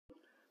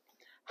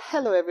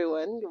Hello,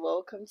 everyone.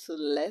 Welcome to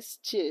Let's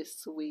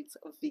Gist with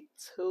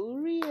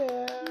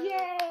Victoria.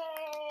 Yay!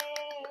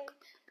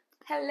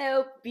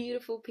 Hello,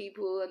 beautiful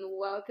people, and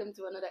welcome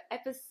to another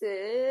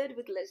episode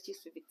with Let's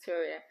Gist with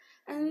Victoria.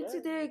 And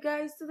today,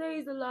 guys, today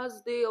is the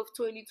last day of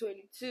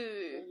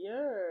 2022.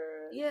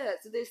 Yeah,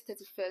 today's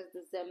 31st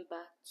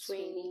December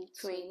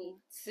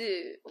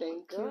 2022.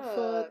 Thank you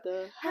for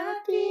the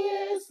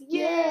happiest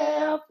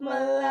year of my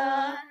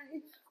life.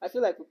 I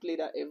feel like we play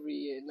that every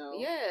year now.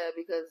 Yeah,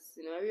 because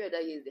every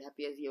other year is the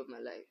happiest year of my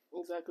life.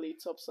 Exactly,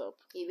 it tops up.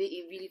 It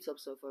really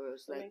tops up for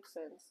us. That Like, makes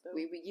sense.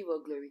 we give our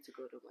glory to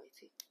God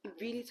Almighty. It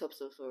really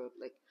tops us for us.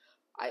 Like,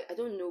 I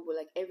don't know, but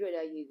like every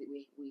other year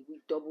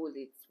we double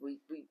it. We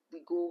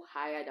go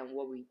higher than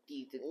what we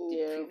did the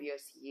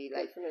previous year.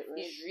 Like,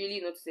 definitely. It's really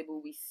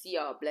noticeable. We see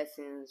our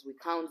blessings. We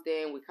count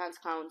them. We can't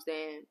count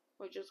them.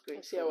 We're just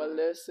grateful. We see our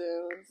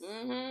lessons,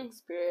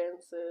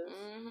 experiences.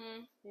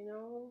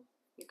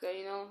 Because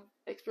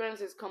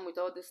experiences come with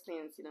all these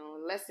things.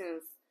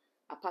 Lessons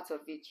are part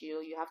of it.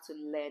 You have to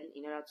learn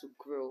in order to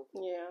grow.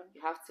 Yeah.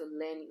 You have to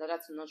learn in order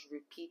to not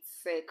repeat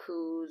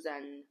circles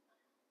and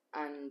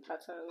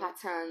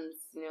patterns.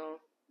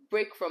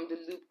 Break from the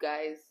loop,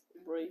 guys.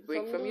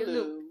 Break from your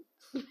loop.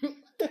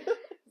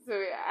 So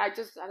I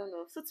don't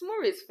know. So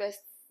tomorrow is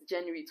 1st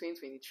January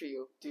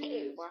 2023.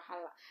 Hey,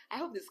 wahala. I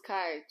hope the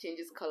sky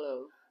changes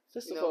color.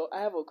 First of all,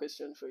 I have a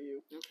question for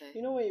you. Okay.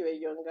 When you were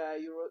younger,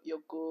 you wrote your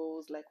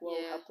goals, like what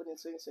will happen in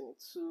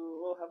 2022,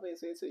 what will happen in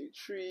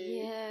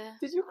 2023. Yeah.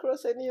 Did you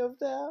cross any of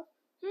that?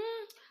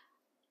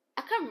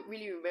 I can't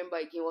really remember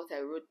again what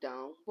I wrote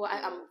down, but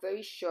I'm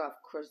very sure I've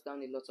crossed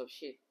down a lot of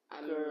shit.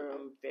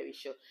 I'm very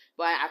sure.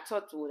 But I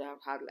thought we would have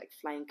had like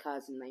flying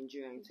cars in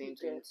Nigeria in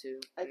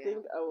 2022. I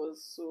think I was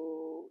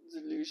so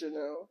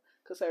delusional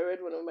because I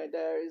read one of my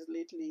diaries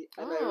lately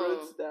and I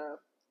wrote that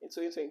in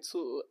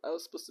 2022 I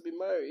was supposed to be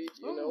married,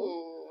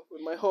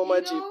 with my Hummer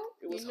Jeep.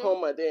 It was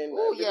Hummer then.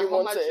 Oh, I really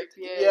wanted.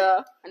 Jeep,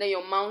 yeah. And then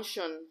your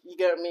mansion. You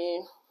get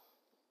me?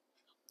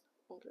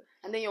 Okay.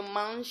 And then your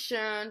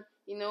mansion.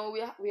 We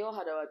all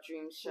had our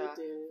dreams, Sha.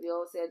 We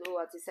all said,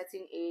 at a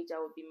certain age I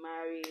would be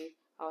married,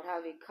 I would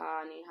have a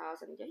car and a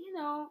house, and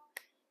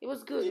it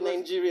was good. The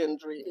Nigerian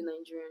dream.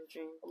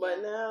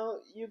 But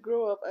now you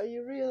grow up and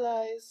you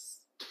realize,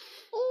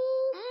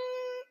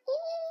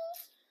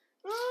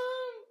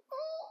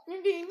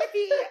 maybe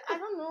I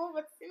don't know,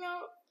 but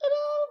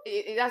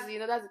that's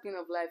the thing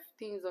of life.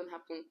 Things don't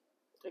happen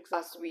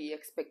as we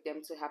expect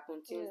them to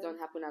happen. Things don't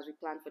happen as we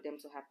plan for them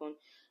to happen.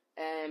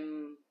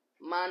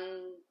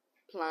 Man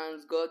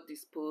plans, God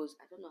dispose.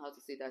 I don't know how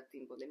to say that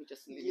thing, but let me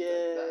just leave it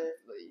at that.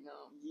 But,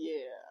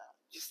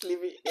 just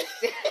leave it.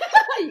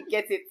 You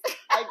get it.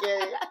 I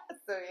get it.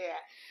 So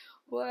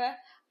well,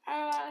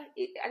 I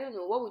don't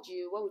know. What's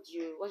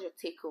your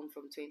take home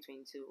from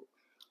 2022?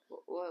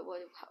 What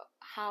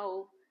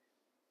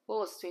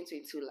was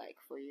 2022 like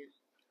for you?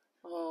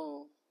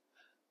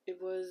 It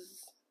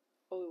was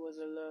a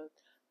lot.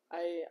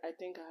 I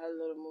think I had a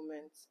lot of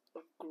moments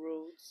of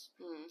growth.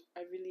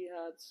 I really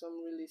had some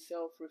really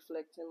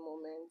self-reflecting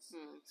moments,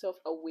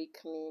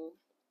 self-awakening.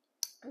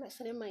 And I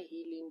started my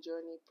healing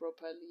journey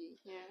properly.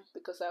 Yeah.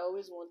 Because I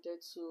always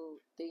wanted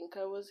to think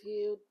I was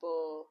healed,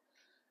 but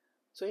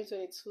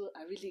 2022,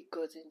 I really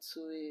got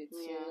into it,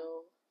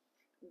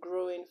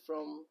 growing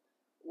from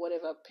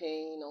whatever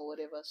pain or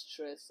whatever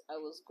stress I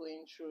was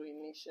going through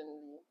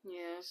initially.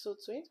 Yeah. So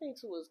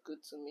 2022 was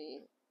good to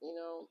me.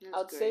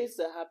 I'd say it's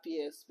the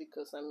happiest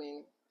because,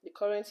 the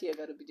current year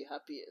got to be the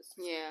happiest.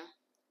 Yeah.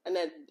 And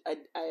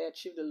I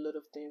achieved a lot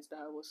of things that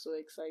I was so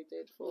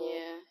excited for.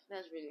 Yeah,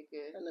 that's really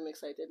good. And I'm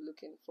excited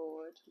looking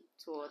forward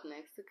to what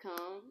next to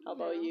come. How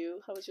about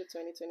you? How was your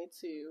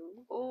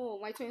 2022? Oh,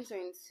 my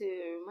 2022.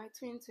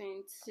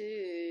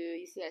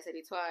 You see, I said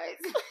it twice.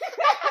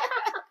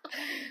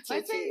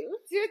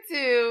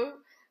 Two.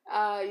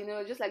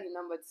 Just like the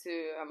number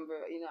 2,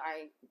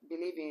 I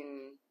believe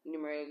in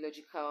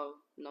numerological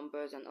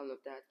numbers and all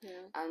of that.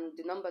 Yeah. And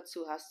the number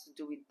 2 has to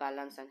do with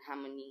balance and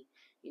harmony.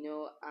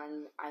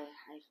 And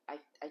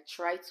I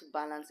try to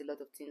balance a lot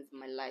of things in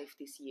my life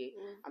this year.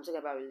 I'm talking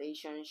about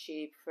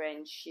relationship,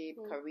 friendship,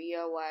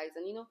 career-wise,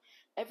 and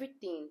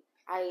everything.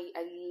 I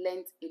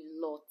learned a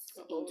lot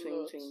in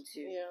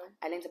 2022. Yeah.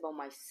 I learned about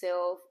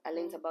myself. I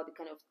learned about the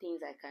kind of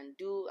things I can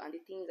do and the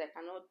things I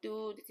cannot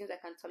do, the things I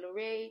can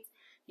tolerate.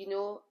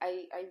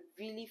 I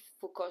really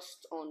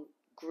focused on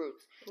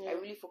growth. I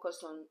really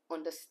focused on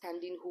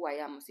understanding who I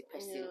am as a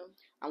person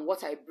and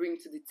what I bring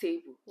to the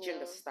table. Do you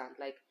understand?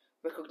 Like,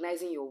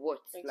 recognizing your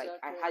worth. Exactly.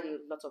 Like, I had a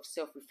lot of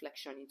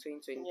self-reflection in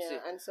 2022.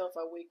 Yeah, and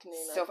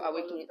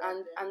self-awakening.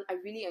 And I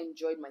really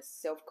enjoyed my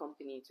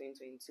self-company in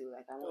 2022.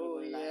 Like, I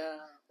won't even lie.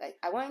 Yeah. Like,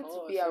 I wanted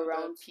to be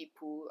around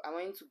people. I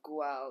wanted to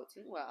go out.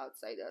 We're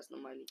outsiders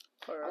normally.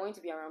 Correct. I wanted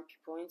to be around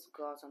people. I wanted to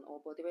go out and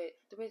all. But there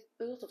were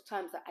a lot of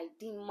times that I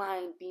didn't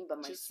mind being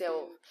by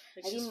myself.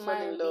 I didn't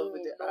mind in love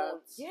with the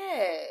arts.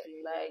 Yeah.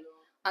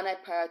 And I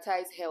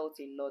prioritized health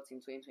a lot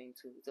in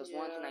 2022. It was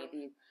one thing I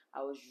did.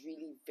 I was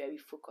really very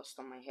focused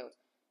on my health.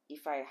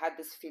 If I had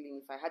this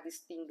feeling, if I had this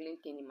tingling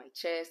thing in my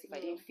chest, if I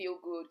didn't feel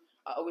good,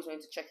 I always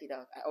wanted to check it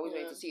out. I always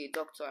wanted to see a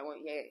doctor.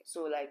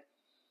 So like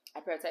I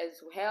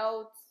prioritized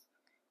health.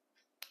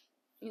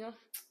 You know,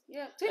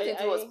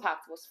 2022 was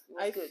packed. Was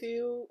I good.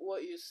 feel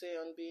what you say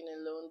on being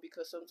alone,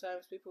 because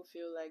sometimes people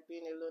feel like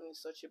being alone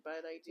is such a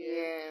bad idea.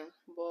 Yeah.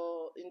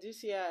 But in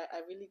this year,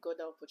 I really got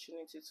the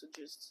opportunity to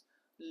just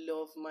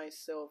love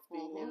myself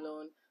being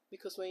alone.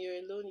 Because when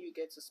you're alone, you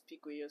get to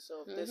speak with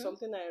yourself. There's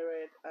something I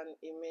read, and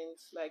it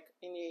means like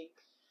in a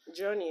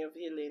journey of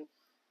healing,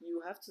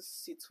 you have to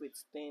sit with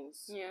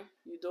things. Yeah.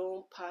 You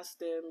don't pass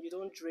them. You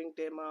don't drink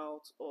them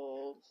out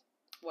or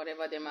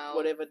whatever them out.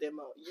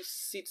 You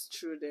sit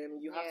through them.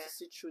 You have to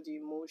sit through the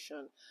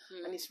emotion.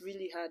 And it's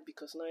really hard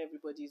because not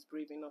everybody is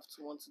brave enough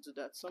to want to do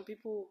that. Some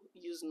people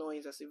use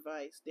noise as a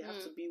vice. They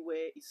have to be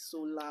where it's so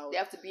loud. They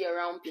have to be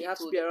around people. They have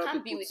to be around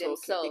can't people be with talking.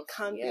 themselves. They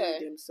can't be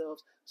with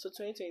themselves. So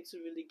 2022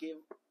 really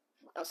gave,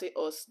 I'll say,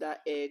 us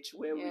that edge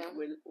where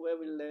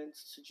we learned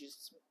to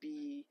just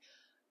be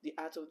the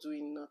art of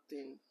doing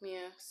nothing.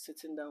 Yeah.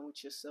 Sitting down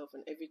with yourself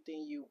and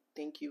everything you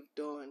think you've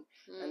done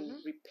and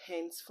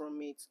repent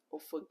from it or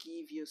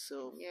forgive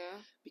yourself.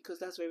 Yeah. Because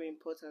that's very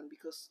important,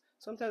 because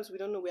sometimes we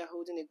don't know we are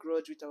holding a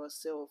grudge with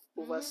ourselves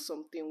over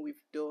something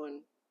we've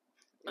done.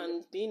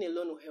 And being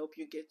alone will help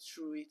you get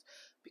through it,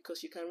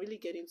 because you can really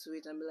get into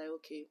it and be like,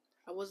 okay,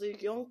 I was a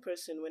young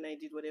person when I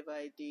did whatever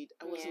I did.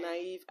 I was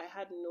naive. I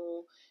had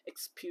no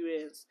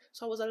experience.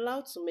 So I was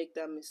allowed to make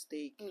that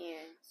mistake.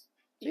 Yeah.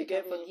 You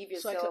can forgive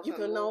yourself. So you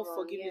can now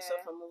forgive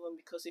yourself and move on,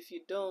 because if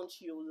you don't,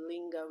 you'll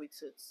linger with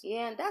it.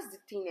 Yeah, and that's the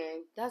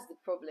thing, that's the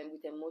problem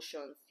with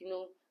emotions. You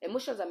know,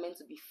 emotions are meant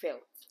to be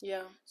felt.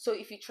 Yeah. So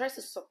if you try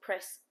to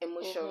suppress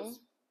emotions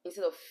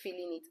instead of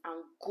feeling it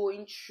and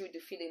going through the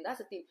feeling, that's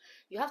the thing.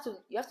 You have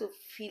to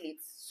feel it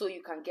so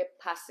you can get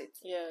past it.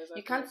 Yeah,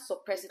 exactly. You can't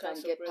suppress it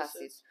and get past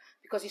it.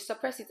 Because you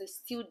suppress it, it's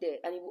still there,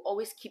 and it will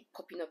always keep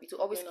popping up. It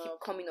will always keep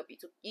coming up.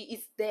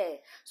 It's there.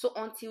 So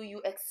until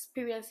you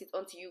experience it,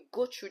 until you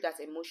go through that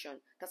emotion,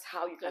 that's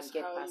how you can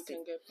get past it.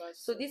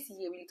 So this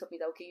year really taught me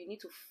that, okay, you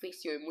need to face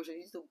your emotions.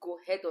 You need to go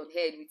head on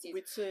head with it.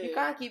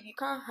 You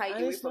can't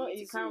hide away from it.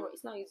 It's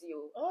not easy.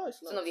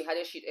 It's one of the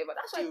hardest shit ever.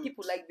 That's why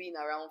people like being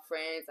around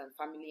friends and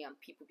family and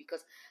people,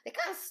 because they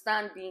can't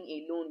stand being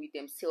alone with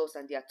themselves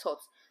and their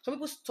thoughts. Some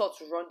people's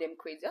thoughts run them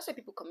crazy. That's why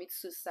people commit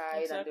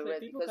suicide and the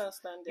rest, because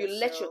you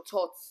let your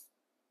thoughts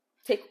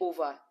take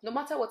over. No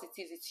matter what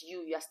it is, it's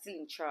you. You are still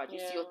in charge.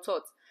 It's your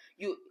thoughts.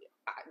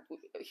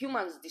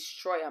 Humans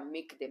destroy and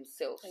make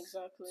themselves.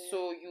 Exactly.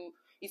 So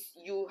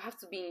you have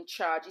to be in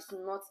charge. It's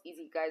not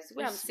easy, guys.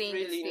 When I'm saying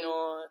really this thing,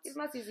 not. It's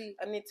not easy.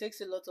 And it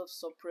takes a lot of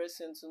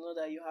suppressing to know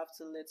that you have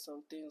to let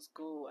some things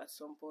go at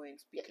some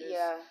point,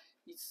 because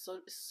it's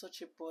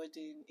such a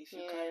burden if you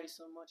carry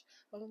so much.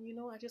 But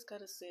I just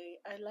gotta say,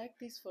 I like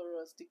this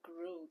for us, the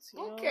growth.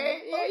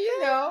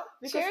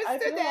 Cheers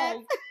to that.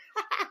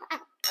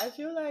 I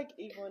feel like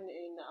even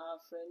in our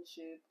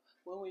friendship,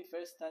 when we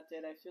first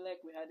started, I feel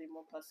like we had a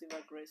more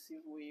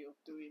passive-aggressive way of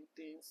doing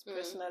things,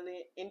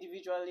 personally,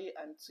 individually,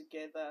 and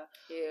together.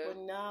 Yeah. But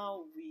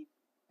now we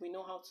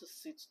know how to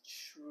sit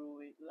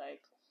through it.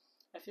 Like,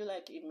 I feel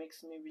like it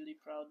makes me really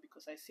proud,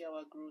 because I see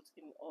our growth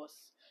in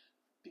us.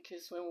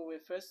 Because when we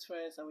were first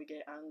friends and we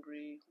get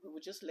angry, we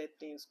would just let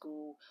things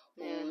go.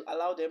 We would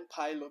allow them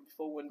pile up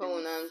before one day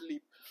we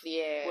flip.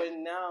 Yeah. But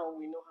now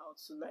we know how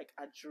to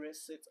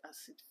address it as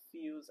it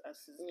feels,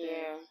 as it's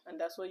there. And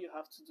that's what you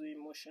have to do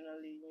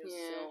emotionally in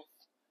yourself,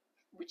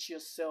 with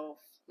yourself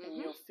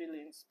and your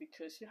feelings,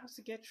 because you have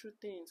to get through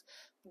things.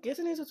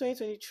 Getting into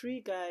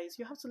 2023, guys,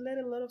 you have to let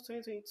a lot of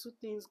 2022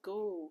 things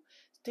go.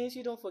 Things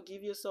you don't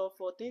forgive yourself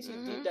for, things you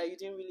did that you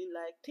didn't really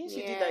like, things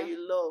you did that you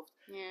loved.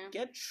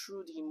 Get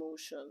through the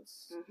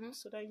emotions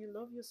so that you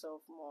love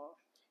yourself more.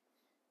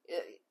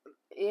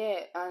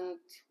 And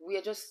we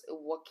are just a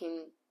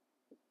walking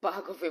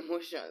bag of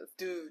emotions,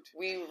 dude.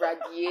 We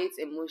radiate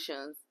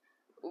emotions.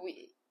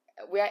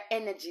 We are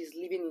energies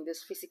living in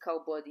this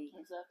physical body.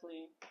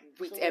 Exactly.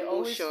 With so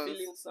emotions. Always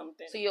feeling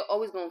something. So you're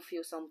always gonna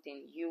feel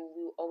something. You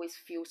will always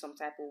feel some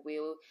type of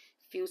will,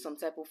 feel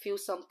something.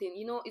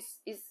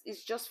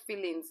 It's just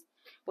feelings.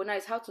 But now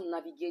it's how to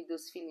navigate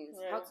those feelings.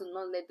 How to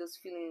not let those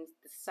feelings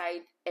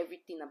decide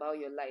everything about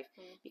your life.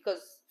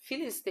 Because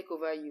feelings take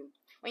over you.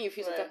 When you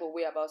feel some type of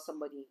way about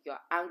somebody, you're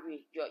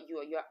angry.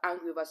 You're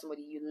angry over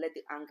somebody. You let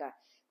the anger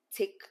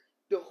take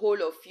the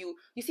whole of you.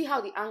 You see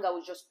how the anger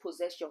will just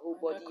possess your whole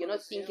body. You're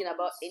not thinking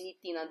about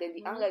anything, and then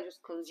the anger is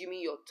just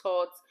consuming your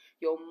thoughts,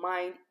 your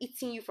mind,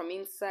 eating you from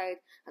inside,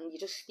 and you're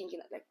just thinking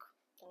like.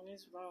 And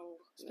it's wrong,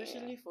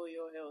 especially for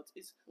your health.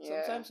 It's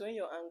sometimes when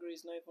you're angry,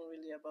 it's not even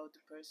really about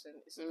the person.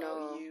 It's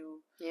about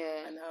you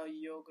and how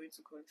you're going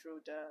to control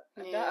that.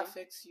 And that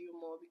affects you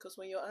more, because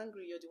when you're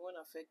angry, you're the one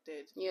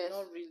affected.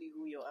 Not really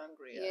who you're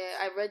angry at. Yeah,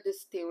 I read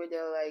this thing where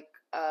they're like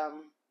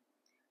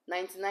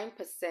 99%.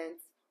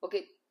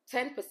 Okay,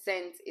 10%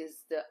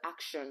 is the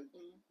action,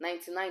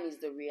 99 is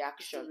the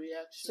reaction.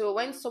 So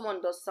when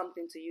someone does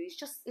something to you, it's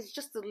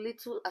just as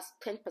little as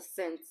 10%,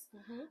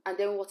 and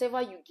then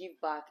whatever you give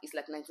back is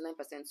like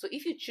 99%. So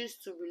if you choose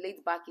to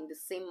relate back in the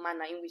same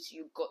manner in which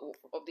you got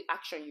of the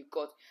action you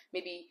got,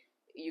 maybe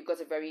you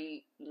got a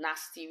very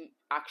nasty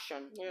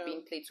action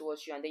being played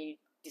towards you, and then you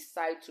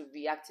decide to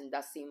react in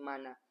that same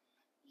manner,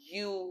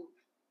 you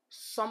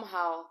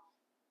somehow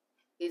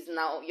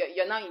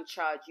you're now in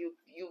charge.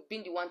 You've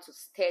been the one to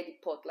stir the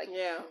pot. Like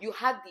you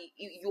had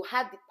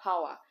the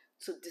power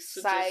to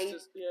decide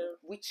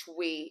which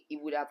way it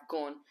would have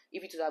gone.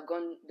 If it would have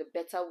gone the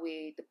better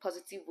way, the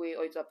positive way,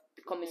 or it would have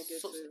become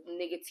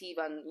negative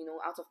and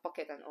out of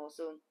pocket. And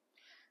also,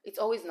 it's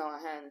always in our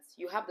hands.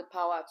 You have the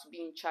power to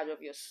be in charge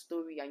of your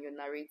story and your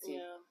narrative.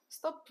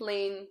 Stop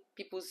playing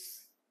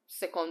people's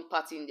second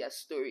party in their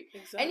story.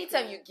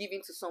 Anytime you give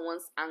in to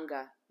someone's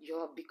anger, you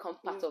have become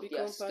part of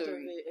their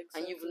story,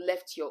 and you've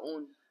left your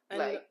own.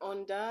 And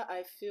on that,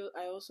 I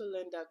also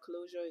learned that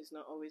closure is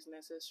not always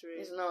necessary.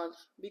 It's not,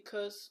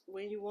 because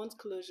when you want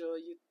closure,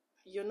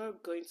 you're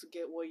not going to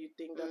get what you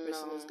think that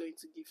person is going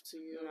to give to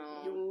you.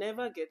 You'll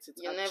never get it.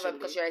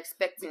 Because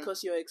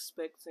you're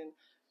expecting.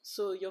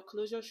 So your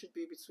closure should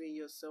be between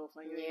yourself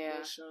and your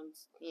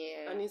emotions.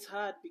 And it's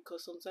hard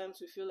because sometimes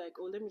we feel like,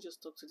 oh, let me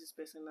just talk to this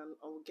person and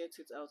I'll get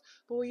it out.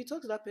 But when you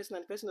talk to that person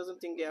and the person doesn't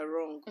think they are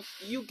wrong,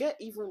 you get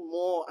even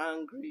more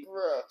angry.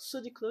 Bruh.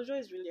 So the closure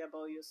is really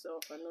about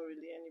yourself and not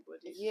really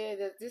anybody. Yeah,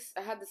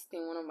 I had this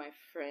thing, one of my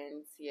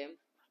friends,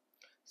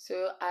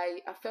 so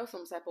I felt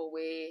some type of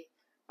way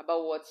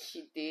about what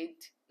she did,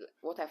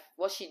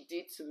 what she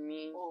did to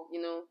me,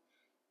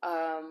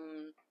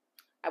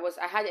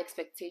 I had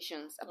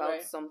expectations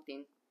about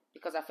something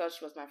because I felt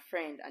she was my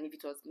friend, and if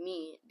it was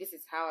me, this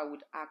is how I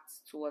would act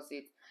towards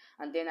it.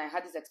 And then I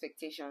had these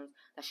expectations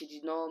that she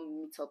did not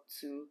meet up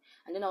to,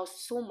 and then I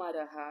was so mad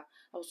at her.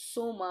 I was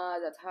so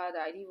mad at her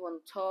that I didn't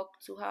want to talk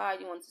to her, I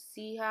didn't want to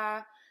see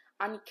her,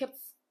 and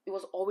it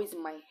was always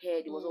in my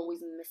head. It was always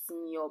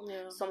messing me up.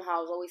 Somehow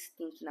I was always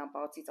thinking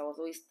about it. I was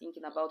always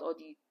thinking about all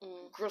the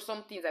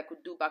gruesome things I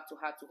could do back to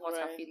her to hurt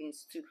her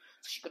feelings too,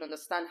 so she could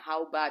understand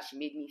how bad she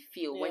made me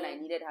feel when I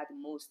needed her the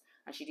most,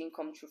 and she didn't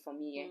come through for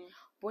me.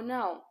 But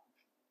now,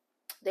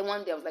 then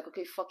one day I was like,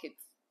 okay, fuck it.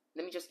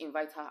 Let me just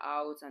invite her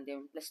out and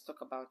then let's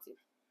talk about it.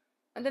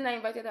 And then I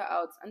invited her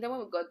out, and then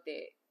when we got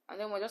there, and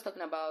then we're just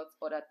talking about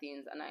other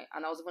things, and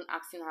I was even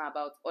asking her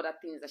about other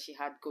things that she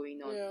had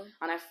going on,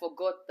 and I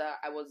forgot that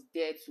I was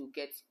there to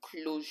get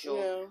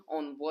closure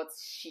on what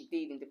she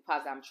did in the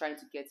past that I'm trying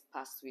to get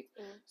past with.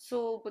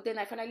 So, but then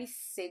I finally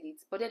said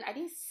it, but then I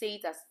didn't say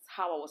it as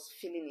how I was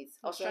feeling it.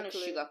 I was trying to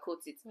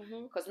sugarcoat it,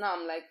 because now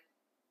I'm like,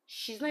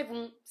 she's not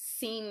even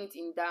seeing it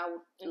in that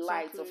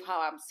light of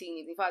how I'm seeing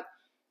it. In fact,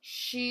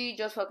 she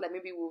just felt like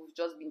maybe we've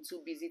just been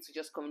too busy to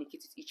just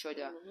communicate with each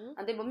other.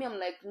 And then for me, I'm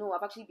like, no,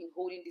 I've actually been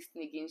holding this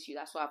thing against you.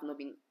 That's why I've not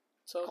been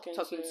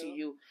talking to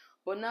you.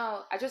 But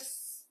now I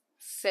just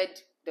said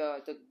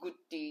the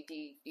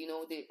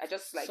I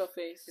just like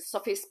the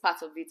surface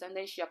part of it, and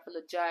then she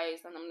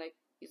apologized, and I'm like,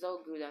 it's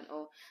all good and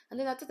all. And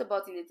then I thought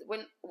about it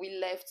when we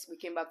left. We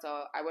came back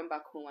I went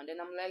back home, and then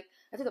I'm like,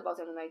 I thought about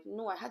it, and I'm like,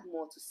 no, I had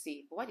more to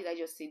say, but why did I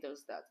just say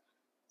that?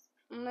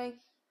 I'm like,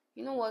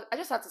 you know what? I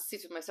just had to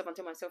sit with myself and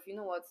tell myself, you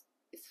know what?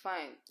 It's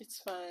fine. It's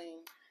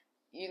fine.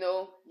 You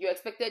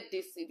expected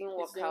this. It didn't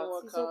work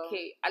out. It's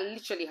okay. I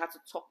literally had to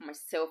talk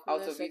myself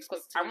out of it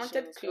because I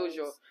wanted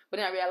closure. But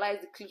then I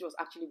realized the closure was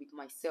actually with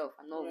myself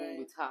and not even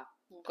with her.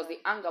 Because the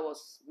anger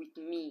was with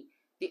me.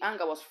 The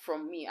anger was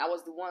from me. I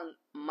was the one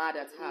mad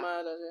at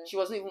her. She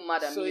wasn't even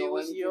mad at me. So it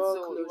was your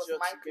closure. It was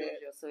my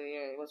closure. So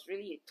yeah, it was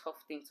really a tough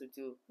thing to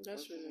do.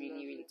 That's really,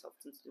 really tough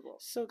thing to do.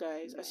 So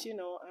guys, as you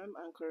know, I'm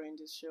anchoring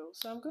this show,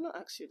 so I'm gonna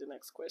ask you the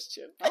next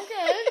question.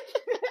 Okay.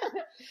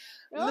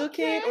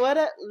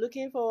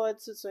 Looking forward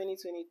to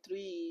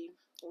 2023.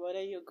 What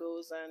are your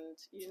goals and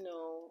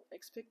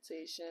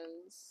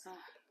expectations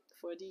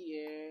for the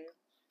year?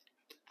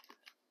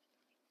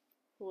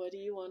 What do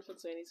you want for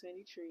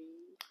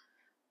 2023?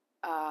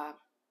 I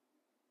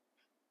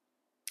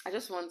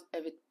just want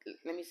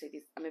let me say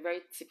this. I'm a very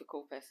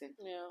typical person.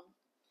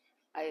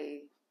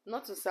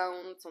 Not to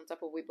sound some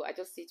type of way, but I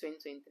just see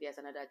 2023 as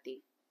another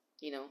day.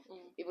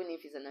 Even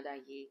if it's another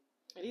year.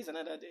 It is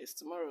another day. It's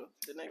tomorrow,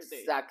 the next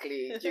day.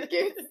 Exactly. You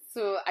get.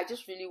 So I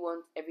just really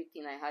want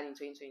everything I had in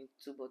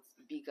 2022, but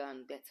bigger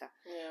and better.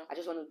 I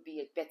just want to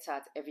be better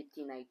at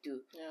everything I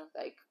do.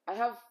 Like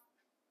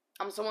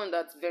I'm someone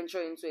that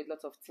venture into a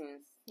lot of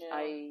things.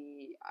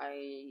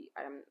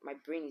 My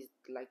brain is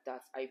like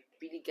that. I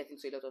really get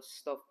into a lot of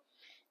stuff.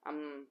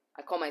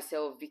 I call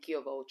myself Vicky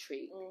of all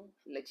trade.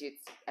 Legit.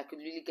 I could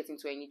really get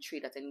into any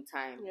trade at any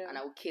time, and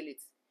I will kill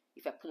it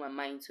if I put my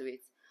mind to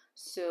it.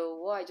 So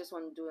what I just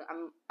want to do,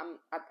 I'm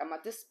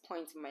at this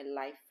point in my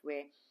life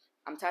where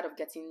I'm tired of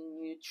getting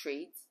new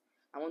trades.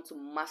 I want to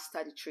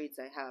master the trades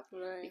I have,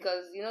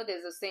 because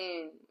there's a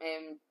saying,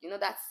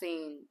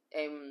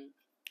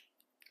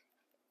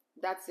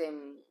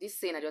 this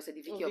saying I just said,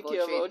 the Vicky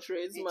of all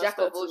trades, the Jack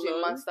of all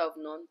trades, master of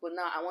none. But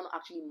now I want to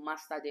actually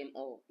master them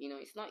all.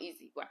 It's not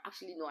easy, but I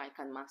actually know I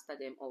can master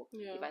them all.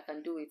 If I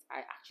can do it, I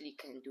actually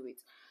can do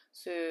it.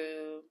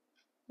 So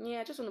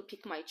I just want to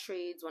pick my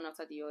trades one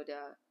after the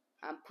other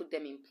and put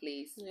them in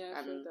place,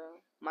 and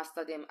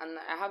master them. And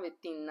I have a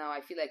thing now.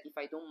 I feel like if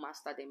I don't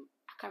master them,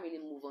 I can't really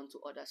move on to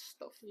other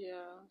stuff.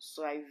 Yeah.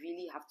 So I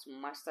really have to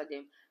master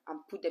them and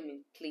put them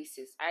in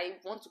places. I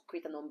want to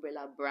create an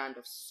umbrella brand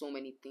of so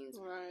many things.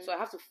 Right. So I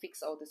have to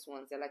fix all these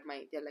ones. They're like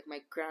my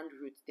grand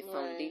root, the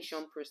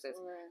foundation process.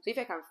 Right. So if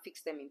I can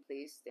fix them in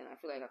place, then I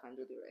feel like I can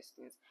do the rest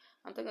things.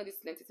 I'm talking about this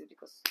lentity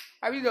because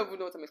I really don't even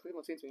know what I'm expecting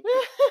for 2020.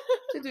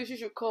 2020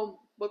 should come,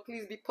 but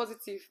please be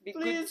positive, be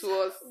good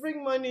to us.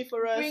 Bring money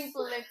for us. Bring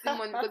plenty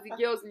money because the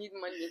girls need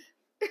money.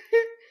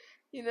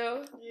 You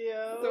know?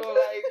 Yeah. So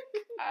like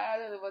I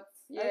don't know, but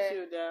yeah. I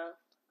feel that.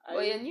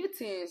 But yeah, new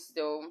things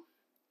though.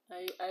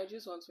 I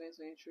just want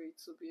 2023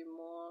 to be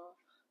more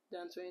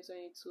than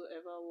 2022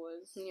 ever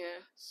was. Yeah.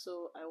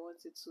 So I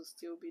want it to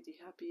still be the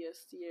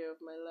happiest year of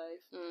my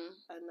life.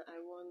 And I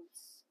want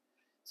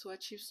to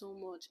achieve so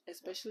much,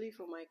 especially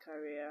for my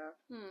career.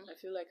 I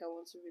feel like I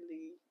want to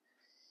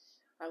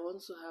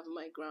have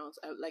my grounds.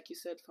 Like you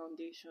said,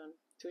 foundation.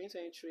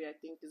 2023, I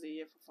think, is a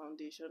year for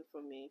foundation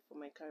for me, for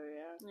my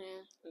career.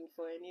 Yeah. And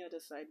for any other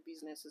side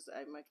businesses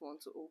I might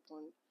want to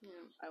open.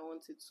 Yeah. I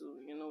want it to,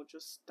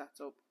 just start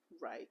up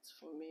right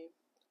for me.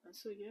 And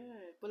so,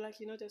 yeah. But,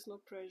 there's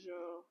no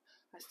pressure.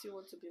 I still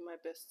want to be my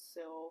best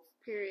self.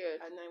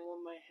 Period. And I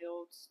want my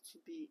health to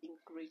be in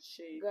great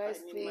shape. Guys,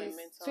 my please,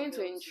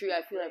 2023,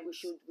 I feel like we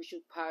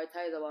should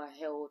prioritize our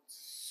health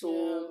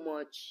so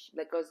much.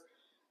 Because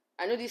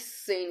I know this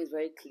saying is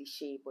very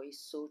cliche, but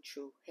it's so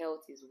true.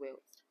 Health is wealth.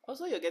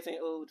 Also, you're getting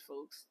old,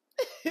 folks.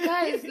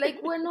 Guys,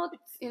 we're not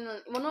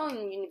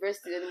in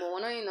university anymore.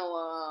 We're not in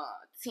our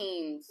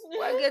teens.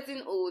 We're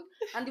getting old,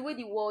 and the way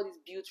the world is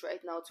built right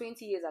now,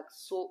 20 years are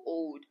so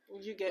old.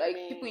 You get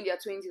me? People in their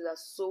 20s are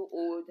so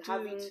old,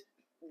 having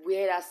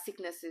weird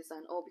sicknesses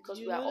and all because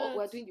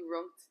we're doing the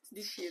wrong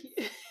shit.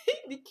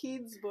 The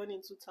kids born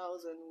in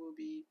 2000 will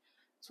be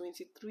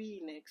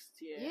 23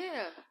 next year.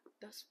 Yeah.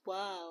 That's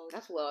wild.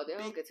 That's wild.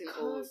 They're all getting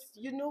old.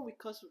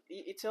 Because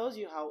it tells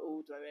you how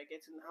old we're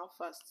getting, how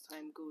fast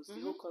time goes.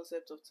 The whole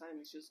concept of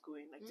time is just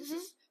going. This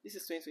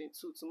is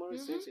 2022. Tomorrow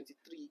is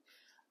 2023.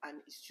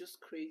 And it's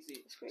just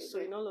crazy. It's crazy. So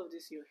in all of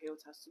this, your health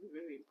has to be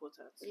very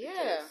important.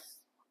 Yeah.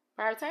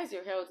 Prioritize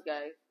your health,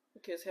 guys.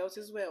 Because health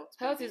is wealth.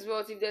 Health is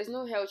wealth. If there's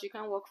no health, you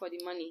can't work for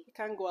the money. You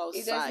can't go outside.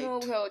 If there's no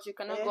health, you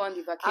cannot go on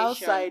the vacation.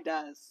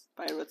 Outsiders,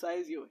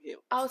 prioritize your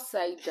health.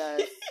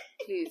 Outsiders,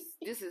 please.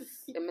 This is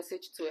a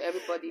message to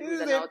everybody who's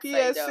an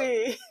outsider.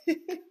 PSA.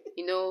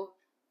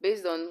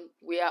 Based on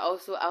we are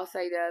also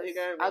outsiders,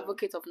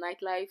 advocates of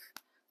nightlife.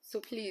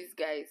 So please,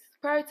 guys,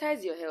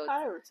 prioritize your health.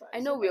 I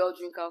know we all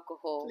drink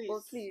alcohol,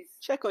 but please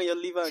check on your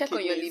liver. Check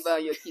on your liver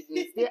and your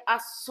kidneys. They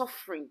are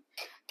suffering.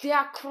 They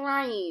are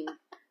crying.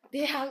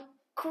 They are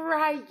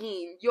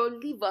crying. Your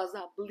livers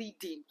are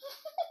bleeding.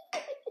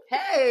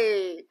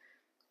 Hey,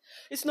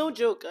 it's no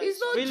joke. It's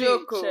no really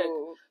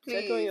joke.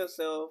 Check on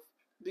yourself.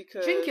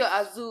 Because drink your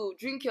Azul,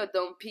 drink your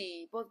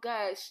Dumpy. But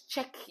guys,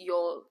 check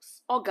your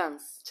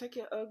organs. Check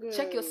your organs.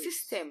 Check your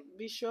system.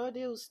 Be sure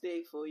they'll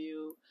stay for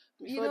you.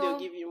 Before they'll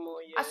give you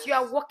more years. As you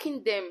are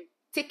walking them,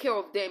 take care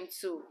of them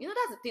too.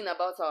 That's the thing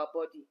about our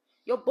body.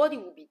 Your body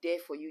will be there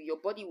for you. Your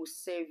body will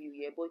serve you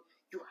here, but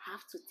you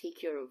have to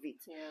take care of it.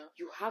 Yeah.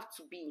 You have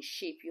to be in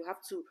shape. You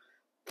have to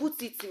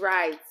put it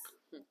right.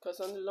 Because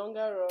on the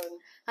longer run,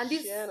 and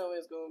this Shiano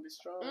is going to be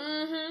strong.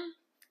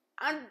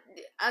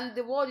 And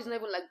the world is not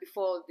even like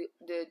before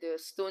the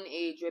Stone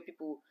Age where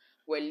people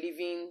were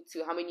living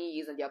till how many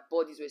years and their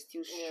bodies were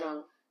still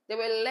strong. There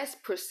were less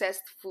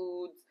processed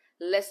foods,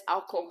 less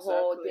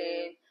alcohol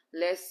then,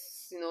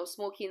 less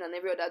smoking and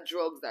every other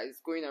drugs that is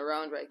going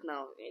around right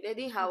now. They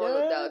didn't have all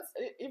of that.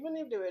 Even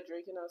if they were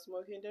drinking and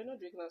smoking, they're not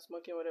drinking and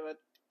smoking whatever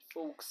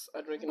folks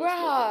are drinking and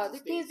smoking.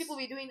 The things people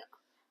be doing.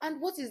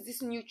 And what is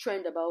this new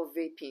trend about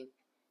vaping?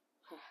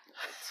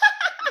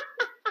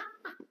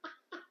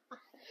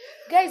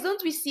 Guys,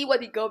 don't we see what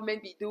the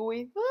government be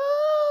doing?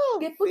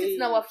 They put it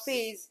in our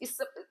face.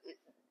 It's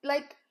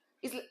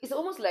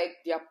almost like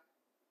they are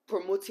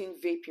promoting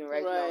vaping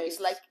right now. It's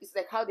like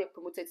how they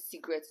promoted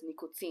cigarettes,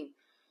 nicotine.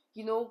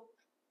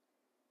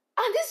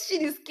 And this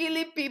shit is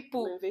killing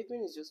people.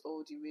 Vaping is just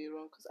all the way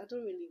wrong because I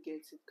don't really get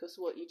it. Because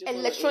what you just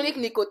electronic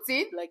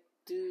nicotine?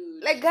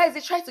 Dude. Guys,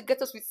 they tried to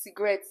get us with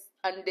cigarettes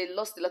and they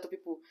lost a lot of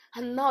people.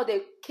 And now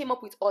they came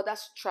up with other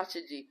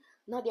strategy.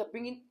 Now they're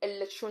bringing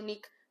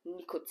electronic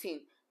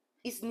nicotine.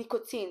 It's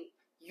nicotine.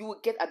 You will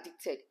get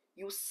addicted.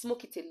 You will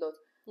smoke it a lot.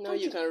 No,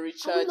 you can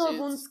recharge it. I'm not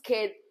even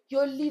scared.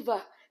 Your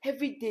liver,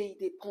 every day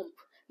they pump.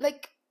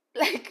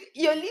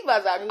 Your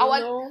livers are...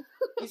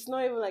 it's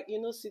not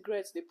even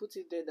cigarettes, they put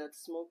it there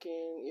that's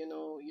smoking,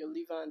 your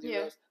liver and the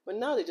rest. But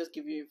now they just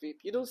give you a vape.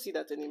 You don't see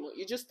that anymore.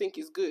 You just think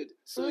it's good.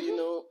 So,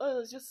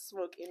 just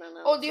smoke in and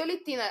out. Oh, the only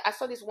thing, I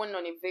saw this one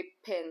on a vape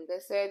pen. They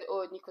said,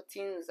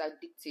 nicotine is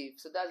addictive.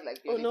 So that's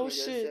the only no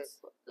thing shit.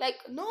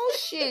 No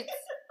shit.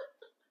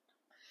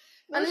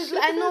 And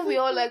I know we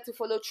all like to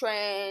follow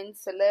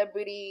trends,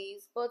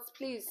 celebrities, but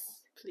please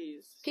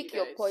please pick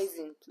your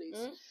poison. Please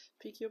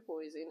pick your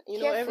poison.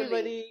 Carefully.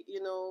 Everybody,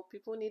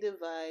 people need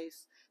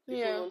advice.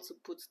 People want to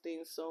put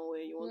things somewhere.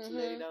 You want to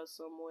let it out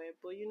somewhere,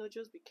 but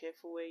just be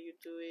careful where you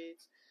do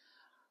it.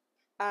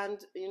 And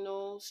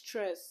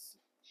stress.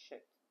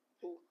 Shit.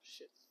 Oh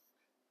shit.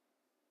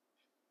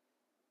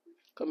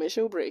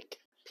 Commercial break.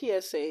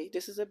 PSA,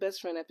 this is a best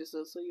friend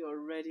episode, so you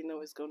already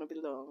know it's gonna be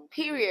long.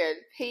 Period.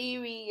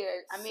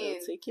 I mean,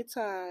 take your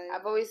time.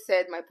 I've always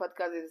said my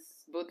podcast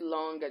is both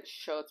long and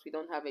short. We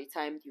don't have a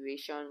time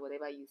duration.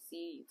 Whatever you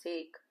see, you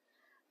take.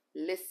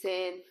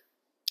 Listen.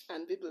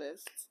 And be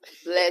blessed.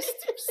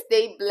 Blessed.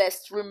 Stay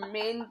blessed.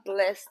 Remain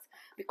blessed.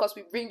 Because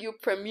we bring you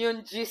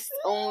premium gist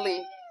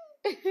only.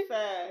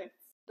 Facts.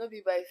 Don't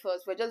be by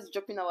force. We're just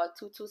dropping our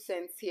 2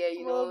 cents here,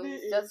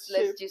 just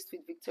let's gist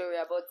with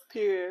Victoria. But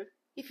period.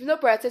 If you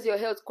don't prioritize your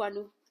health,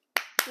 Kwanu,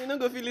 you're not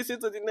going to listen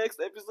to the next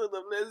episode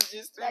of Let's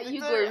Gist. You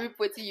go reap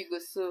what you go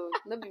sow.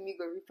 Not be me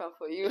go reap am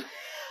for you.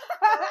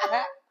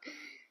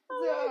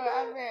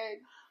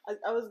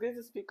 I was going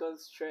to speak on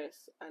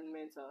stress and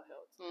mental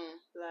health.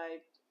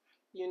 Like,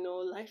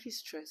 life is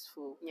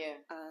stressful. Yeah.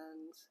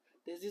 And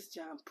there's this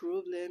jam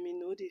problem,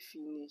 they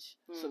finish.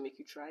 So make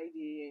you try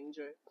to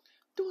enjoy.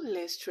 Don't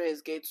let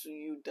stress get to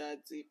you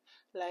that deep.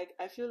 Like,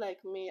 I feel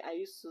like me, I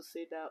used to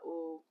say that,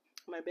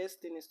 my best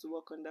thing is to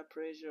work under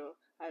pressure.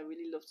 I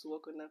really love to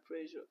work under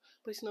pressure.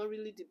 But it's not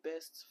really the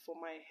best for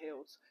my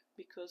health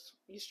because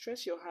you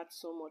stress your heart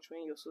so much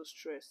when you're so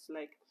stressed.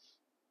 Like,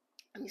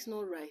 and it's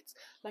not right.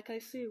 Like I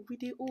say, with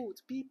the old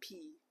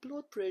BP,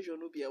 blood pressure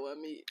no be our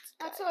mate.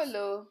 That's all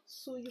low.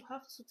 So you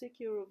have to take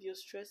care of your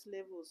stress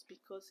levels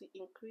because it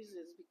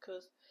increases.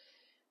 Because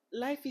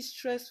life is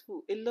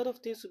stressful. A lot of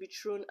things will be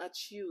thrown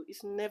at you.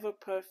 It's never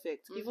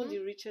perfect. Even the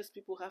richest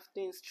people have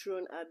things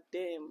thrown at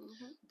them.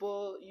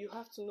 But you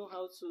have to know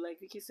how to,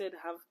 like Vicky said,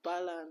 have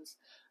balance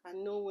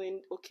and know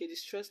when, okay, the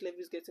stress level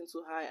is getting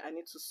too high. I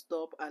need to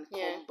stop and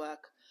come back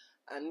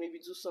and maybe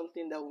do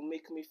something that will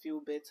make me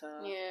feel better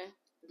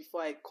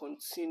before I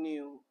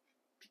continue.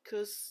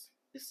 Because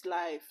it's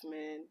life,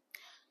 man.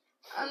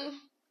 And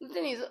the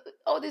thing is,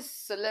 all these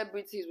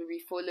celebrities will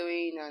be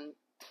following and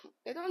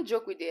they don't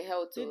joke with their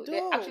health. They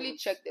actually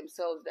check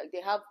themselves. Like, they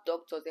have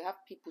doctors, they have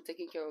people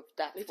taking care of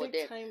that for them. They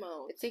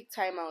take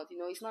time out.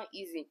 It's not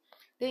easy.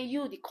 Then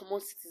you, the common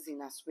citizen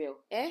as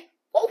well.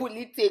 What will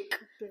it take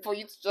for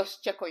you to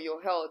just check on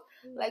your health?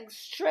 Like,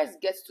 stress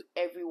gets to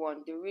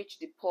everyone. The rich,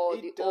 the poor,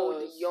 the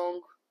old, the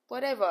young,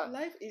 whatever.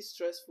 Life is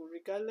stressful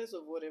regardless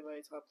of whatever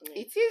is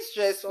happening. It is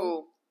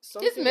stressful.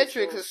 This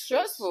matrix is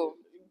stressful.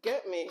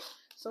 Get me?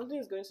 Something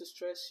is going to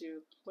stress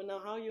you, but now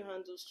how you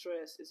handle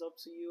stress is up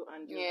to you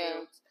and your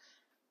health.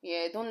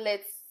 Yeah, don't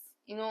let,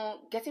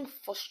 getting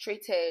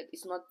frustrated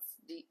is not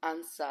the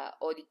answer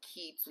or the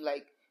key to,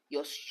 like,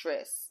 your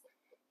stress.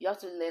 You have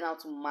to learn how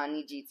to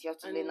manage it. You have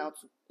to learn how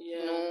to,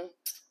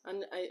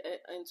 And I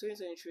in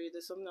 2023,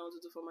 there's something I want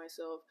to do for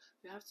myself.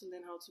 We have to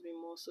learn how to be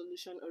more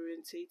solution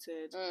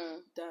orientated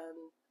than,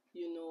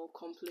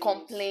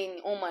 complain.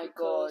 Oh my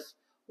God.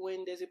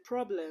 When there's a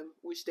problem,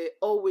 which there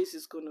always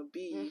is going to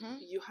be,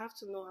 you have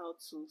to know how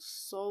to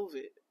solve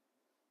it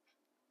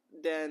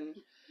than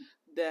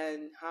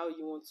how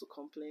you want to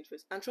complain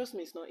first. And trust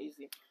me, it's not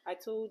easy. I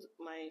told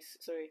my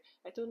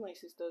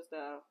sisters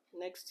that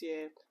next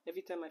year,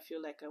 every time I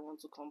feel like I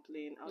want to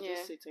complain, I'll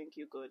just say thank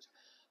you, God.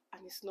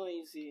 And it's not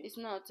easy. It's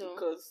not,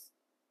 because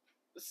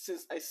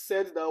since I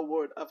said that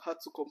word, I've had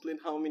to complain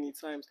how many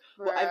times.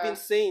 But I've been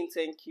saying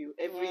thank you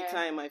every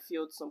time I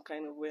feel some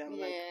kind of way. I'm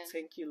like,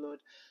 thank you, Lord.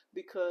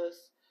 Because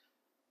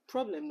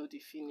problem no dey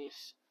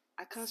finish.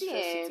 I can't stress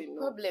it enough.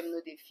 Problem no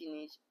dey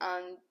finish.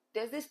 And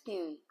there's this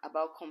thing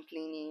about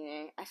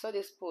complaining. I saw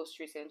this post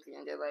recently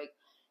and they're like,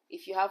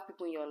 if you have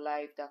people in your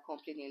life that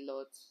complain a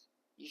lot,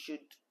 you should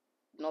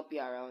not be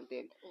around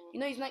them.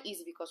 It's not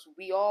easy because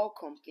we all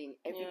complain.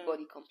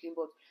 Everybody complain,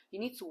 but you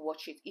need to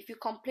watch it. If you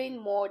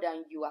complain more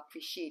than you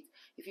appreciate,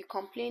 if you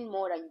complain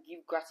more than you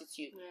give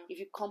gratitude, if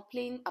you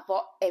complain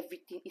about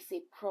everything, it's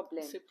a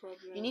problem.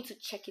 You need to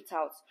check it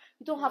out.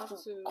 You don't have to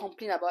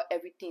complain about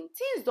everything.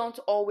 Things don't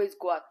always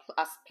go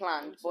as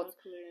planned, but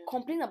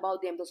complain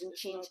about them doesn't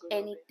change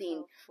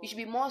anything. You should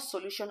be more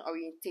solution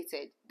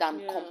orientated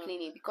than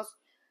complaining, because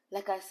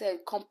like I said,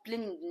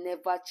 complaining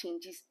never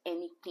changes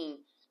anything.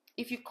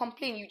 If you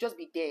complain, you just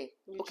be there.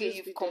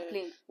 You've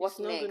complained. What's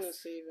next? It's not going to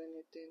save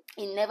anything.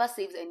 It never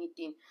saves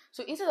anything.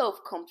 So instead of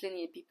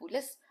complaining at people,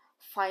 let's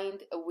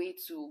find a way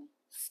to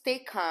stay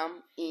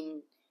calm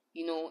in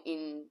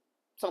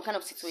some kind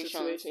of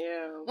situation.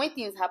 When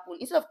things happen,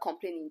 instead of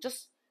complaining,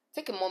 just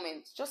take a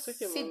moment. Just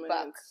sit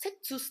back.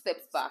 Take 2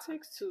 steps back.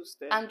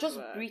 And just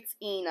breathe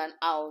in and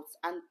out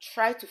and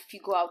try to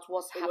figure out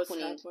what's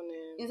happening.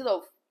 Instead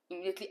of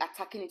immediately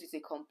attacking it with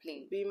a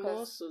complaint. Be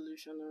more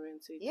solution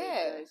oriented.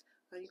 Guys.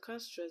 And you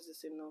can't stress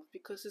this enough,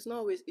 because it's not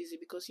always easy,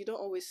 because you don't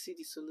always see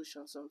the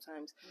solution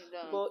sometimes.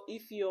 But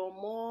if you're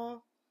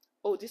more,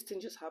 this thing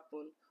just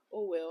happened,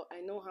 oh well,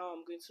 I know how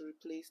I'm going to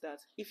replace that.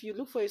 If you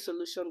look for a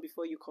solution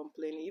before you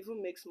complain, it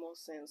even makes more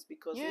sense,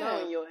 because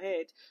now in your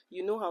head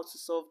you know how to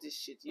solve this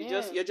shit.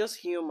 You're just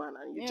human,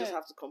 and you just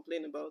have to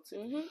complain about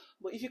it.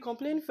 But if you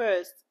complain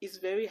first, it's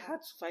very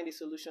hard to find a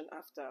solution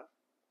after.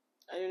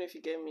 I don't know if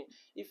you get me.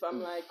 If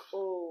I'm like,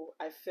 oh,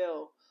 I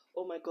fell,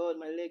 oh my god,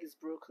 my leg is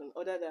broken,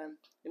 other than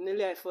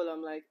immediately I fall,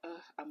 I'm like,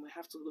 I might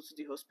have to go to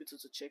the hospital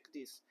to check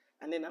this.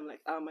 And then I'm like,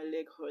 my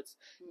leg hurts.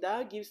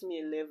 That gives me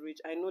a leverage.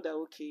 I know that,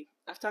 okay,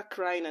 after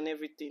crying and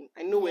everything,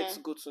 I know where to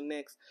go to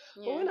next.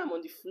 But when I'm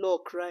on the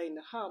floor crying,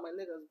 my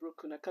leg has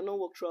broken, I cannot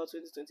walk throughout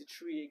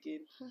 2023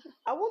 again,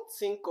 I won't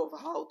think of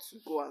how to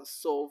go and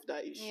solve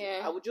that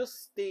issue. I would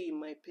just stay in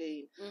my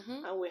pain.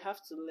 And we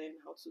have to learn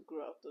how to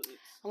grow out of it.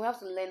 And we have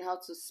to learn how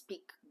to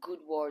speak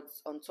good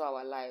words onto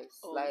our lives.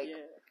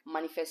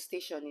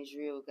 Manifestation is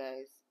real,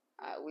 guys.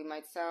 We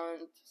might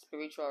sound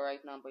spiritual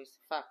right now, but it's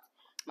a fact.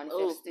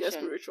 Manifestation. Get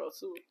spiritual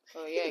too.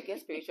 Oh yeah,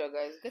 get spiritual,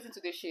 guys. Get into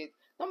the shit.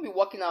 Don't be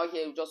walking out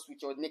here just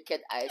with your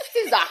naked eyes.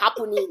 Things are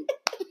happening.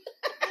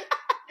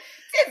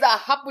 Things are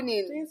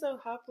happening. Things are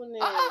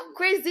happening.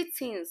 Crazy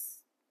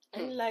things.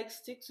 And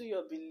stick to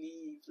your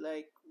belief.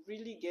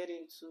 Really get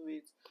into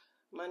it.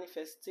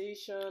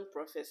 Manifestation,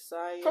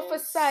 prophesy,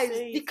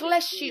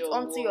 declare shit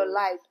onto your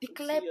life.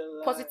 Declare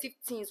positive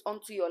things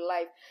onto your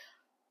life.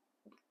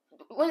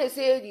 When they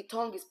say the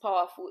tongue is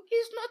powerful,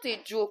 it's not a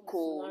joke.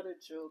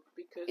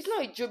 It's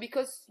not a joke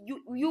because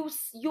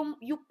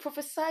you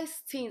prophesy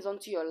things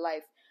onto your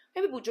life.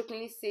 When people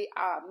jokingly say,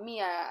 I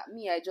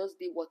just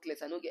did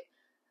worthless, I don't get.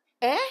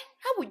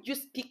 How would you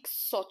speak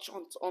such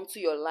onto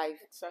your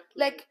life?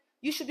 Exactly.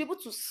 You should be able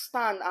to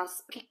stand and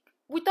speak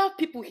without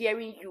people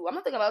hearing you. I'm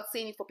not talking about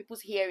saying it for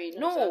people's hearing.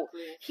 No,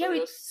 hear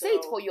it. Say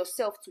it for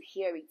yourself to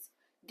hear it.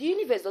 The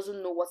universe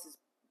doesn't know what is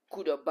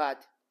good or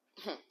bad.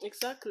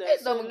 Exactly.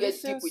 It doesn't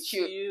get deep with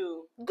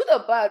you. Good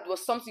or bad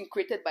was something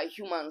created by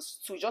humans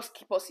to just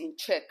keep us in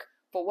check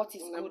for what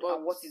is good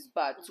and what is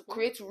bad, to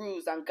create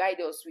rules and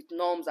guide us with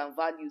norms and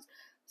values.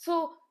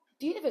 So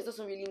the universe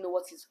doesn't really know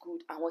what is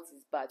good and what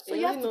is bad. So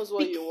you have to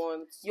speak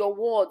your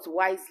words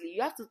wisely.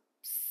 You have to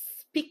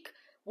speak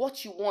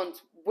what you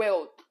want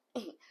well.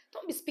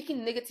 Don't be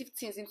speaking negative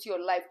things into your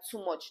life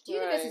too much. The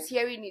universe is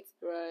hearing it,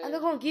 and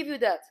they're gonna give you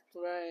that.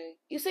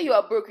 You say you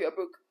are broke.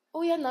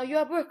 Oh yeah, now you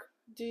are broke.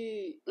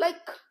 Even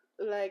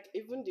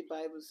the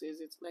Bible says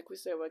it. Like we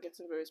said, we're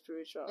getting very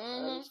spiritual.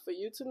 And for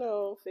you to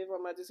know, Favor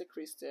Mad is a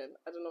Christian.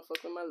 I don't know,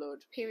 fuck with my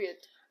Lord. Period.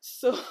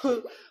 So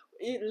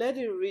let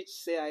the rich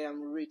say I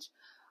am rich,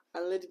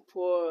 and let the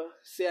poor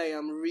say I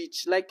am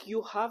rich.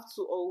 You have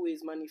to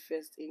always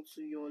manifest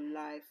into your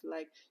life.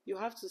 You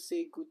have to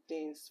say good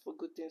things for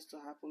good things to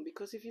happen.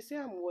 Because if you say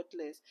I'm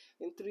worthless,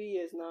 in 3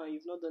 years now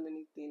you've not done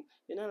anything,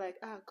 you're not like,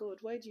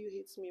 God, why do you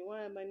hate me?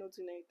 Why am I not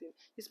doing anything?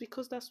 It's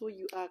because that's what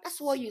you asked.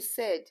 That's what you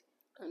said.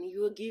 And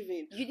you were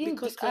given. You didn't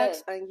because declare.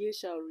 Ask and ye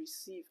shall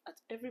receive at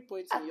every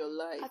point in your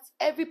life. At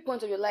every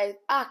point of your life,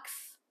 ask.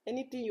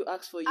 Anything you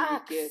ask for,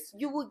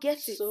 you will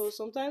get it. So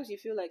sometimes you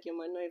feel like you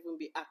might not even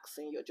be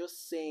asking. You're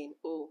just saying,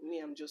 oh, me,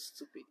 I'm just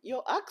stupid.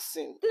 You're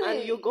asking.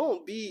 And you're going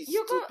to be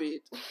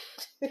stupid.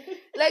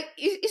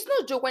 It's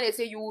not a joke when they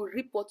say you will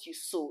reap what you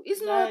sow.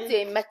 It's not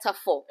a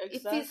metaphor.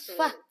 Exactly. It is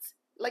fact.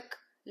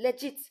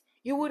 Legit.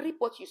 You will reap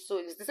what you sow.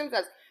 It's the same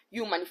as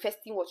you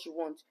manifesting what you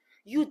want.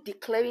 You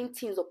declaring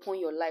things upon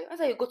your life.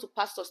 That's how you go to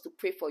pastors to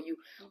pray for you.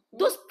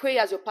 Those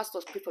prayers your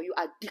pastors pray for you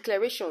are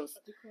declarations.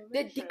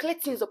 They declare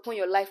things upon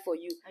your life for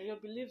you. And your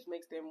belief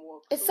makes them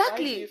work.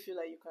 Exactly. So why do you feel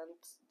like you can't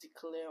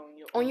declare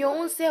on your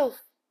own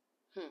self?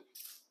 I'm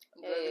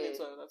driving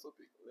into another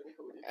topic. Let me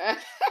hold it.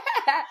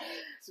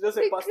 So just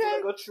a pastor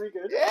that got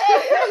triggered.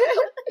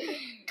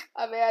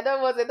 I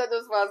don't want to enter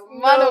those fast.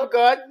 Man of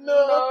God.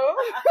 No.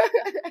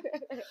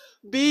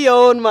 Be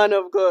your own man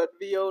of God.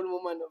 Be your own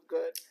woman of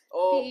God.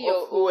 Or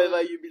of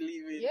whoever you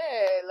believe in.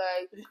 Yeah,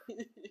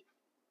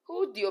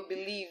 hold your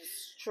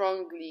beliefs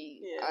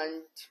strongly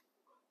and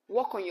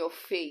work on your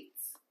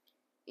faith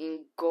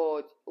in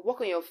God.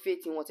 Work on your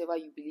faith in whatever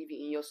you believe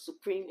in your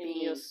supreme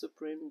being.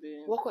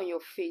 Work on your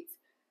faith.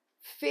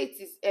 Faith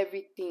is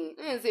everything.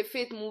 When you say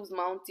faith moves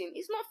mountains,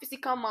 it's not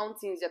physical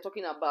mountains you're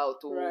talking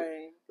about.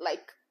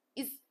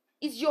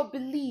 It's your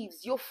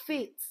beliefs, your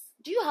faith.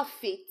 Do you have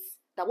faith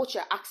that what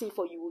you're asking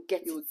for, you will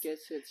get it? You will get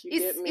it.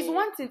 It's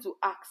one thing to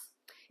ask.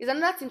 It's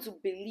another thing to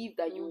believe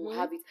that you will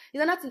have it.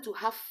 It's another thing to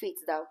have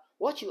faith that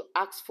what you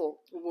ask for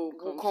will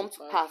come to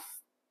pass.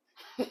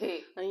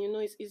 And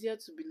it's easier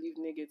to believe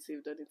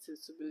negative than it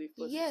is to believe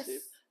positive.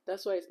 Yes.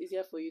 That's why it's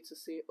easier for you to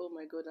say, oh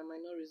my God, I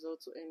might not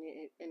result to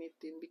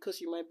anything, because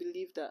you might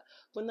believe that.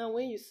 But now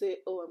when you say,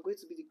 oh, I'm going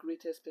to be the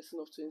greatest person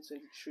of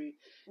 2023,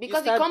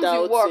 because it comes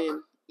with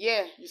work.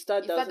 Yeah. You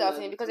start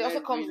doubting because it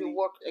also comes with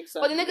work.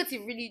 Exactly. But the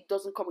negative really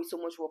doesn't come with so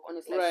much work,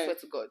 honestly. I swear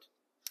to God.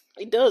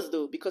 It does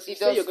though, because if you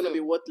say you're going to be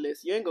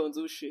worthless, you ain't going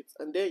to do shit,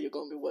 and then you're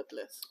going to be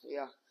worthless.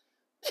 Yeah.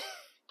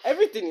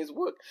 Everything is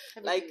work.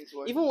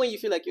 Even when you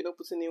feel like you're not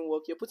putting in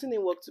work, you're putting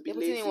in work to be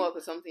lazy. You're putting in work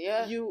or something,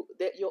 yeah.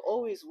 You're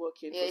always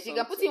working. Yeah, if you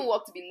can put in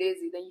work to be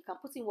lazy, then you can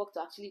put in work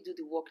to actually do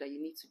the work that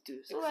you need to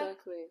do. So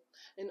exactly.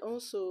 And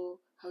also,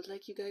 I would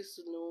like you guys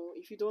to know,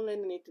 if you don't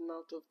learn anything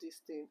out of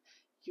this thing,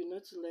 you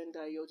need to learn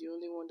that you're the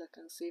only one that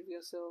can save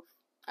yourself.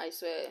 I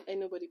swear. Ain't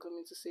nobody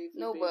coming to save you.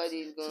 Nobody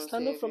is going to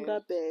stand save up from you.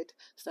 that bed,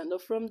 stand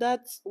up from that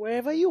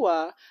wherever you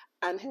are,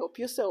 and help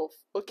yourself.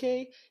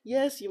 Okay?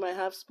 Yes, you might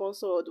have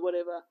sponsor or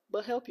whatever,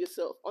 but help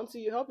yourself.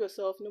 Until you help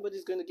yourself,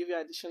 nobody's going to give you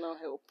additional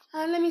help.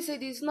 And let me say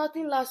this: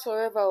 nothing lasts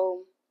forever.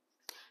 Oh.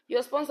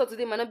 Your sponsor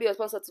today might not be your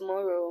sponsor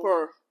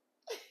tomorrow.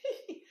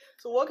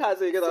 So work hard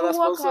so you get another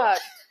sponsor. Work hard.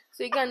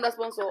 So you get another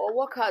sponsor, or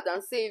work hard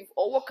and save,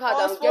 or work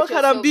hard and get work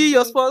hard and be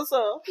your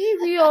sponsor.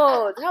 Period.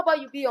 How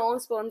about you be your own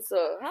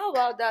sponsor? How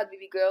about that,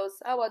 baby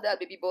girls? How about that,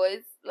 baby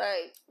boys?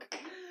 Like,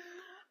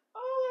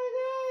 oh my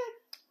god,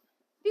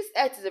 this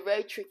earth is a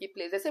very tricky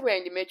place. They say we're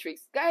in the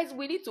Matrix, guys.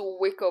 We need to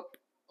wake up.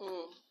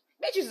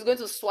 Matrix is going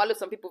to swallow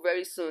some people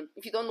very soon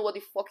if you don't know what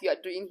the fuck you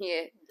are doing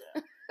here.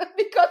 Yeah.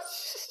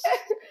 Because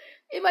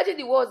imagine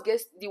the world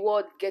gets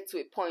to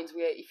a point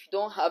where if you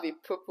don't have a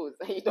purpose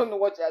and you don't know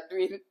what you are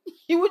doing,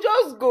 you will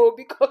just go,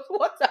 because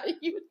what are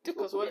you doing?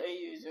 Because what are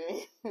you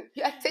doing?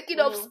 You are taking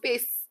up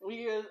space.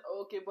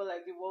 Okay, but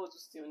like the world will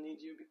still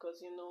need you,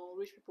 because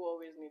rich people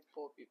always need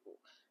poor people.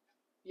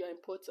 You're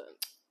important.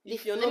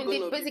 If you're not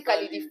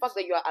basically the fact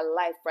that you are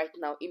alive right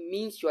now, it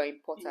means you are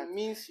important. It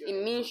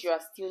means you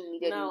are still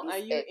needed. Now, in this are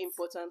you earth.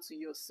 important to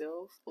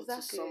yourself or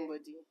to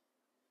somebody?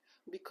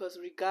 Because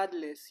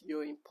regardless,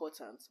 you're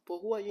important. But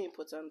who are you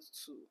important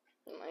to?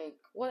 Like,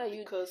 what are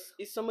you? Because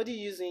is somebody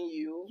using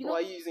you, or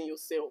are you using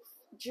yourself?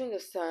 Do you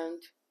understand?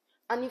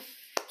 And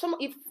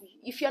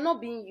if you're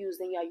not being used,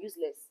 then you are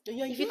useless.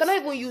 If you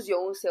cannot even use your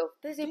own self,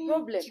 there's a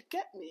problem. You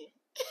get me?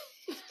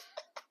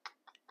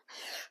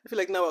 I feel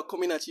like now we're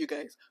coming at you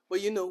guys. But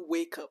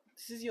wake up.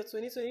 This is your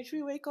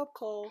 2023 wake up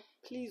call.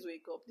 Please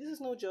wake up. This is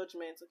no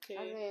judgment,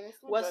 okay?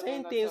 We're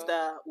saying things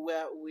that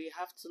we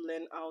have to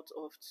learn out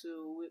of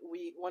too.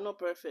 We're not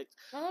perfect.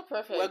 We're not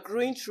perfect. We're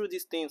growing through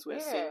these things we're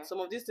saying.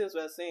 Some of these things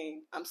we're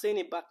saying, I'm saying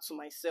it back to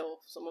myself.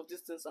 Some of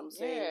these things I'm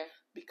saying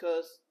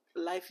because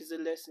life is a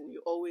lesson.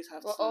 You always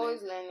have to learn.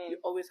 Always learning. You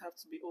always have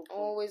to be open.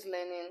 Always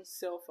learning.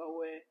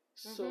 Self-aware.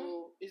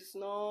 So it's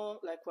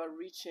not like we're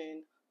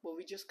reaching, but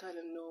we just kind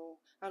of know.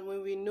 And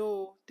when we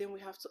know, then we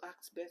have to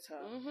act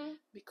better.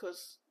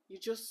 Because you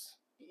just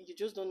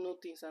don't know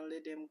things and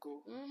let them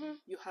go.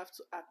 You have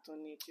to act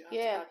on it. You have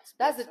to act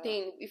that's better. the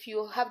thing. If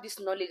you have this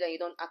knowledge and you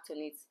don't act on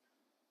it,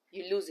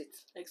 you lose it.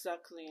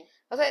 Exactly.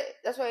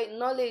 That's why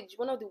knowledge,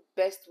 one of the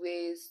best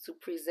ways to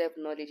preserve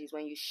knowledge is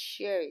when you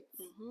share it.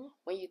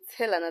 When you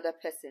tell another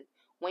person.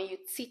 When you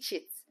teach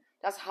it.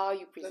 That's how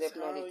you preserve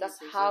knowledge. That's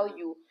how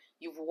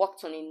you've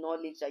worked on a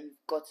knowledge that you've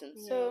gotten.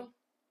 Yeah. So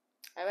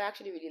I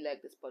actually really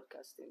like this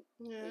podcasting.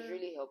 Yeah. It's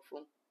really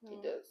helpful.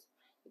 It does.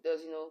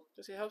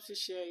 Because it helps you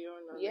share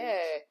your knowledge. Yeah.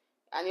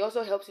 And it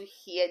also helps you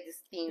hear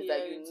these things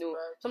that you know.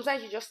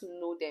 Sometimes you just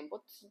know them,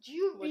 but do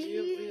you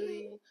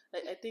really?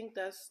 Like, I think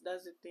that's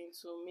the thing.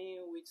 So me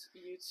with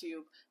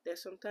YouTube,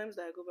 there's sometimes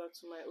that I go back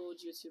to my old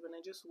YouTube and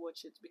I just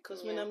watch it,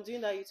 because when I'm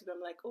doing that YouTube,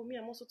 I'm like, oh,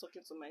 I'm also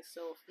talking to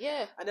myself.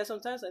 Yeah. And then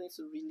sometimes I need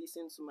to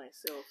re-listen to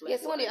myself. Like,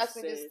 somebody asked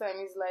me this time,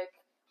 is like,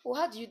 well,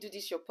 how do you do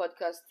this, your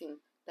podcasting,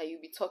 that you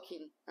be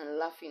talking and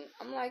laughing?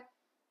 I'm like,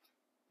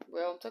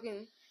 well, I'm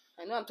talking.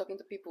 I know I'm talking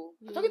to people.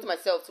 I'm talking to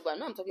myself too, but I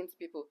know I'm talking to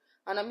people.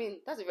 And I mean,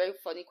 that's a very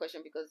funny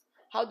question, because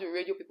how do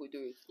radio people do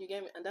it? You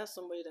get me? And that's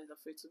somebody that's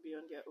afraid to be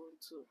on their own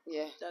too.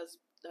 Yeah.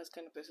 That's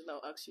kind of person that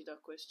will ask you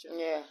that question.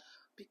 Yeah.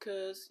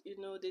 Because,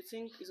 they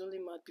think it's only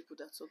mad people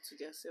that talk to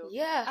themselves.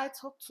 Yeah. I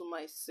talk to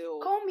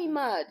myself. Call me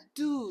mad.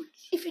 Dude.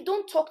 If you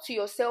don't talk to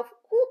yourself,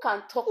 who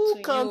can talk to you?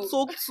 Who can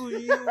talk to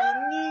you?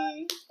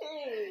 Me.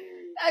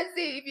 I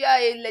see, if you are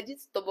a legit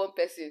stubborn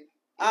person,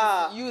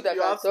 it's you that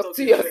can talk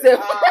to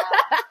yourself.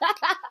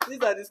 These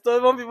are the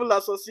Stubborn People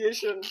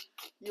Association.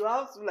 You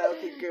have to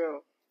okay,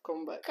 girl,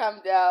 come back.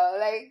 Calm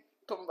down.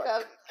 Come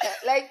back.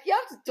 You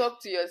have to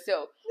talk to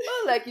yourself.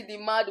 Not like in the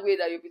mad way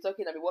that you'll be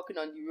talking and be walking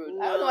on the road.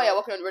 No. I don't know why you're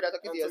walking on the road and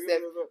talking to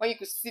yourself when you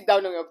could sit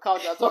down on your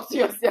couch and talk to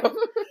yourself.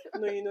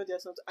 No,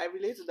 there's something. I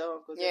relate to that one,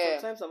 because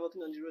sometimes I'm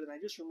walking on the road and I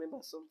just remember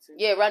something.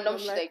 Yeah, random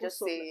shit I just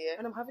say. Yeah.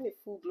 And I'm having a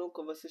full-blown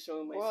conversation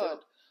with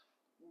myself. What?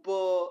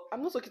 But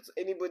I'm not talking to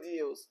anybody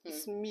else.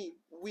 It's me.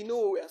 We know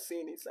what we are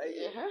saying inside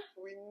here.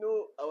 We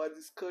know our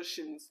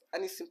discussions.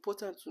 And it's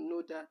important to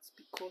know that,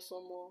 because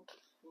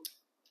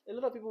a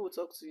lot of people will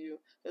talk to you.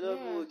 A lot of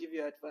people will give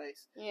you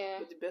advice. Yeah.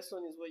 But the best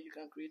one is what you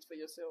can create for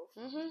yourself.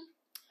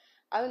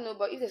 I don't know,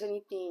 but if there's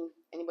anything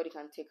anybody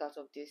can take out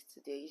of this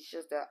today, it's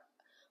just that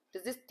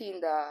there's this thing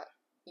that,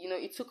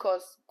 it took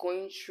us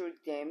going through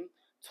them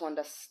to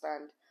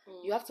understand.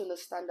 You have to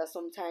understand that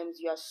sometimes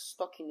you are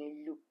stuck in a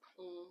loop.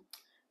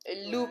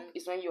 A loop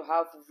is when you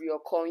have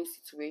recurring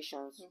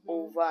situations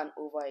over and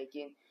over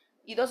again.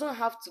 It doesn't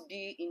have to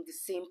be in the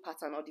same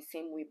pattern or the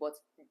same way, but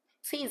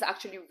things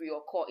actually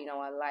reoccur in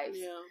our lives.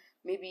 Yeah.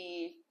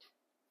 Maybe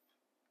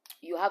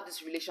you have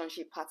this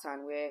relationship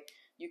pattern where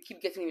you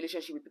keep getting in a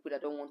relationship with people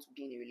that don't want to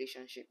be in a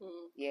relationship.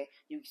 Yeah,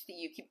 you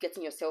keep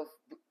getting yourself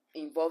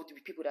involved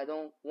with people that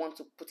don't want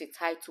to put a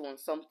title on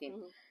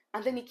something,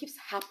 and then it keeps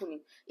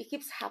happening.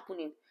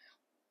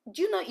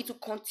 do you know it will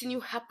continue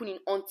happening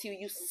until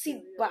you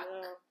sit back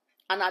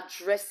and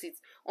address it,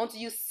 until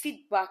you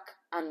sit back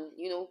and,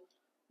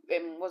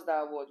 what's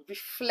that word?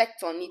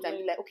 Reflect on it and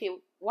be like, okay,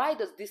 why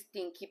does this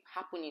thing keep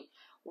happening?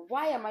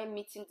 Why am I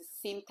meeting the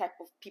same type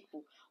of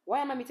people? Why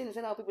am I meeting the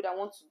same type of people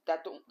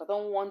that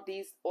don't want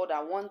this or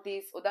that want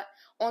this or that?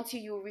 Until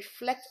you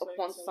reflect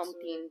upon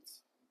something,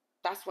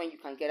 that's when you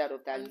can get out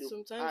of that loop.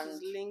 Sometimes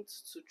it's linked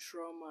to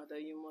trauma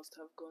that you must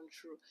have gone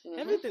through.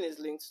 Everything is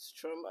linked to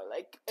trauma.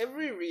 Like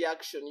every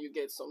reaction you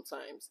get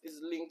sometimes is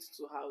linked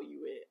to how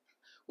you were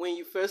when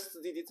you first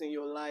did it in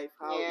your life,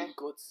 how it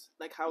got,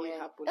 like how it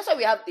happened. That's why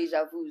we have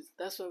deja vus.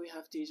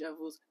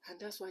 And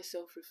that's why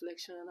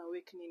self-reflection and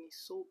awakening is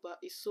so bad.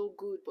 It's so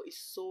good, but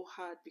it's so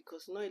hard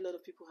because not a lot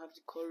of people have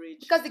the courage.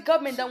 Because the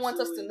government don't want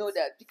us to know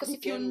that. Because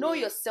if you know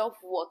your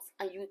self-worth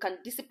and you can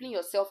discipline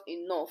yourself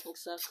enough,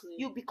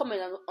 you become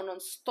an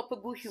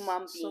unstoppable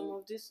human being. Some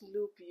of this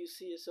loop you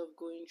see yourself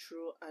going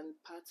through and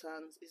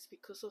patterns is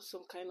because of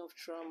some kind of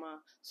trauma.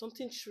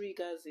 Something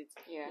triggers it.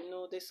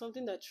 There's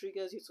something that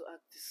triggers you to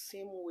act the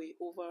same way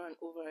over and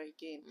over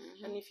again.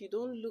 And if you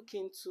don't look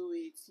into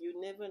it, you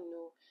never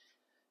know.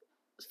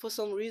 For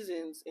some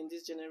reasons in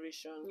this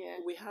generation,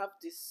 we have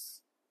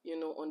this,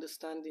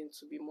 understanding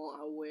to be more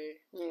aware.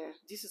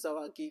 This is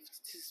our gift.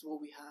 This is what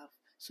we have.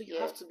 So you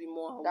have to be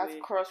more aware. That's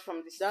cross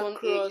from the stone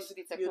age to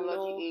the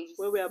technology age.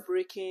 Where we are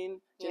breaking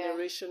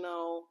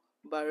generational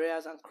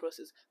barriers and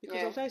crosses,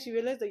 because sometimes you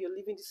realize that you're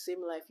living the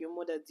same life your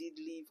mother did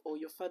live or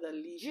your father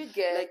lived. You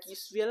get, like, you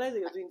realize that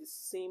you're doing the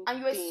same and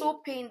you were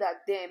so pained at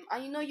them,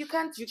 and you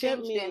can't change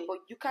them, but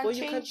you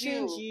can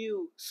change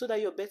you so that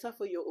you're better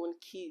for your own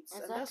kids.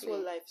 And that's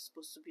what life is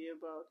supposed to be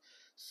about.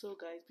 So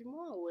guys, be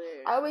more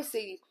aware. I always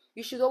say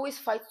you should always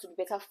fight to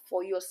be better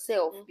for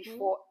yourself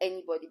before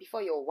anybody,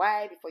 before your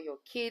wife, before your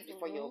kids,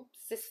 before your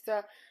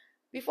sister,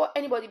 before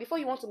anybody. Before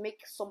you want to make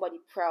somebody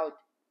proud,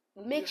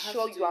 make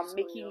sure you are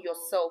making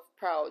yourself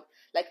proud.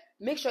 Like,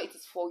 make sure it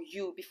is for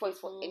you before it's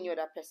for any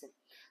other person.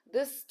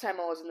 This time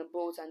I was in a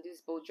boat, and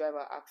this boat driver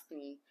asked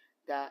me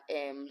that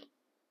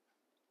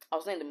I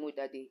was not in the mood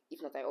that day.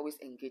 If not, I always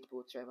engage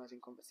boat drivers in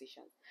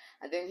conversation.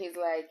 And then he's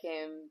like,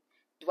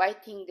 do I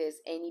think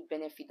there's any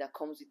benefit that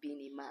comes with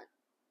being a man?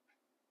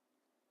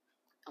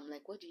 I'm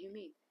like, what do you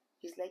mean?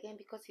 He's like,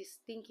 because he's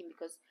thinking,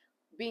 because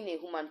being a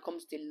woman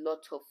comes with a lot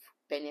of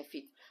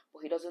benefit,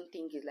 but he doesn't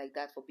think it's like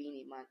that for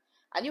being a man.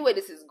 I knew where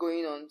this is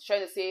going on.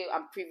 Trying to say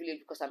I'm privileged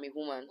because I'm a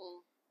woman.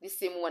 This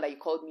same woman that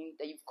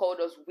you've called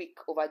us weak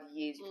over the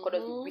years. You've called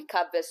us the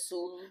weaker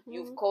vessel.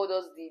 You've called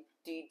us the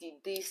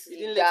this. You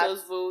didn't let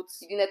us vote.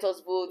 You didn't let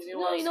us vote.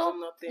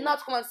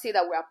 Not come and say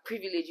that we are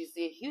privileged is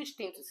a huge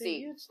thing to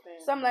say.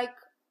 So I'm like,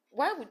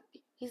 why would?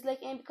 He's like,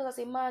 because as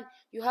a man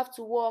you have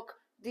to work.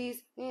 This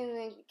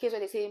in case where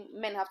they say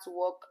men have to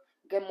work,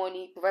 get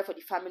money, provide for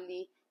the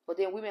family, but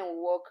then women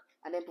will work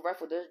and then provide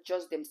for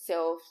just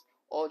themselves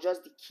or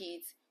just the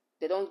kids.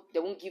 They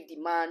won't give the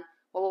man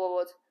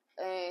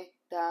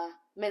the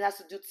man has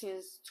to do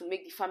things to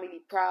make the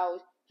family proud,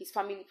 his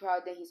family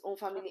proud, then his own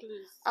family.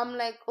 I'm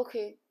like,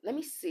 okay, let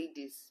me say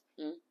this.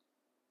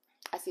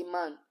 As a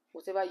man,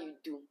 whatever you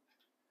do,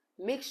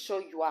 make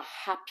sure you are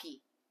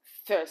happy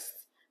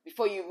first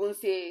before you even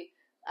say.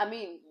 I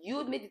mean,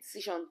 you made the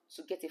decision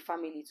to get a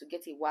family, to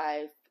get a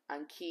wife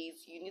and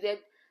kids. You needed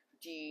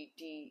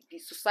the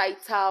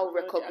societal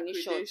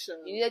recognition.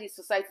 You needed the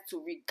society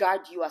to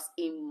regard you as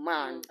a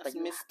man. As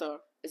Mr.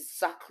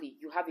 Exactly.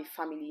 You have a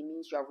family. It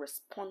means you are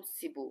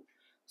responsible.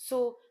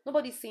 So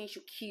nobody's saying you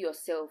should kill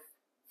yourself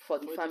for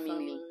the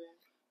family.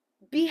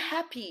 Be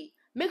happy.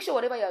 Make sure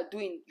whatever you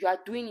are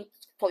doing it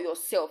for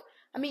yourself.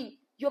 I mean,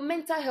 your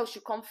mental health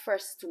should come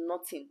first to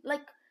nothing.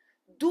 Like,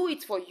 do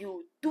it for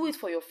you. Do it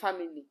for your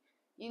family.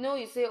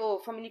 You say,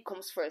 family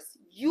comes first.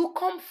 You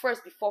come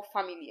first before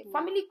family.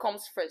 Family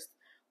comes first.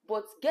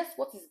 But guess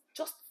what is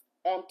just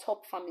on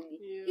top family?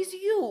 Is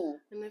you.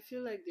 And I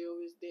feel like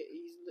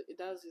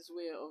that's his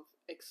way of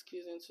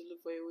excusing to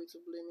look for a way to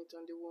blame it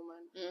on the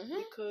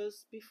woman.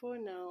 Because before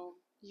now,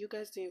 you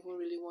guys didn't even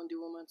really want the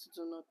woman to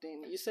do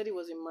nothing. You said it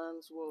was a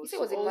man's world. You said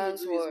it was a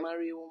man's world. All you do is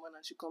marry a woman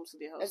and she comes to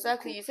the house.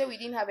 Exactly. You said we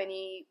didn't have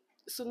any.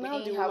 So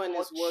now the woman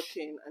is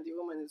working and the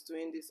woman is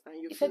doing this,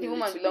 and you said the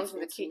woman belongs in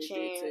the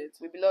kitchen.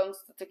 We belong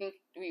to taking.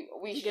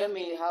 We should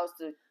be in the house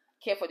to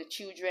care for the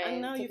children.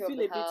 And now you feel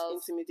a bit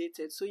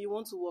intimidated, so you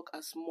want to work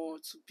as more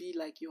to be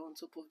like you're on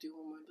top of the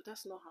woman, but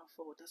that's not her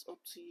fault. That's up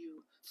to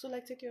you. So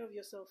take care of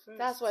yourself first.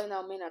 That's why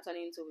now men are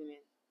turning into women.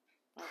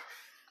 Oh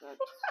God,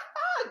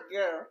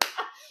 girl,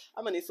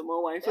 I'm gonna need some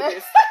more wine for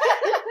this.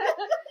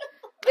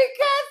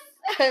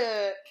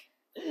 Because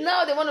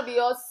now they want to be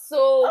all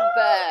so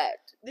bad.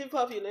 The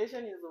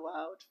population is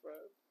wild, bro.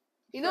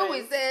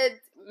 We said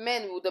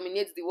men will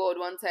dominate the world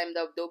one time,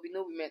 that there will be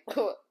no women.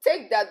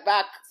 Take that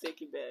back.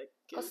 Take it back.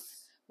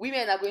 Because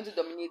women are going to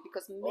dominate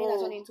because men are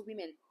turning into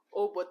women.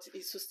 But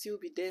it should still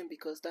be them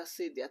because that's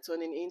it. They are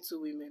turning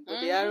into women. But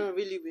they aren't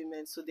really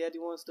women, so they are the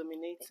ones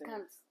dominating. They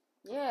can't.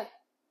 Yeah.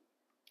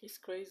 It's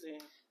crazy.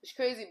 It's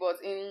crazy, but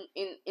in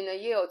a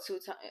year or two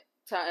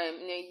time,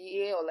 in a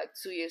year or like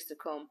 2 years to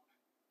come,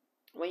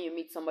 when you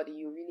meet somebody,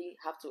 you really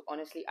have to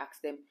honestly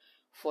ask them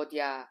for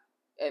their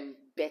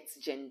birth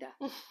gender.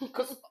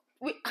 Because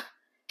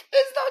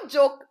it's not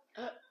joke.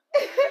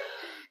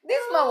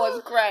 This man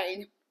was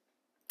crying.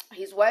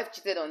 His wife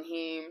cheated on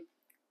him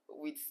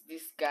with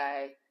this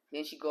guy.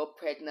 Then she got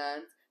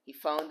pregnant. He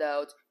found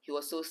out. He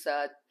was so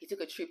sad. He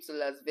took a trip to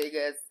Las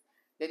Vegas.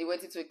 Then he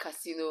went into a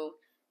casino.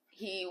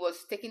 He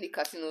was taking the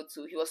casino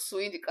too. He was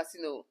suing the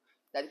casino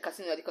that the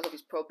casino had because of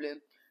his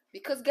problem.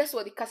 Because guess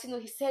what? The casino,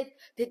 he said,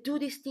 they do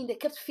this thing. They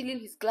kept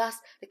filling his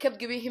glass. They kept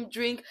giving him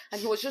drink.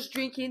 And he was just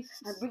drinking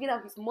and bringing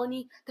out his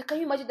money. Then can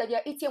you imagine that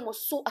their ATM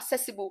was so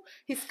accessible?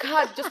 His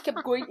card just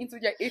kept going into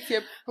their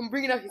ATM and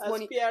bringing out his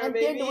money. And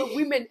then there were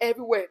women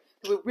everywhere.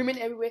 And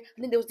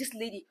then there was this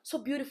lady, so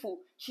beautiful.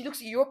 She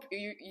looks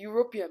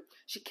European.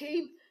 She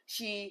came.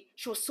 She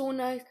was so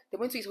nice. They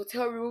went to his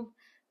hotel room.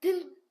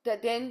 Then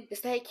they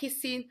started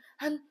kissing.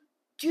 And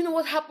do you know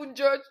what happened,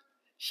 George?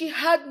 She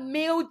had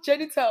male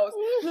genitals.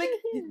 Like,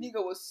 the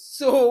nigga was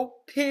so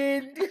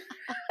pained.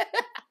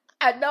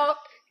 And now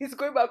he's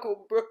going back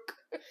home broke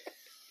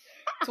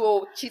to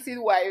a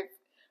cheating wife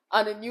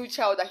and a new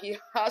child that he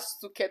has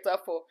to cater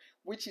for,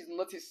 which is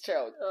not his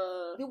child.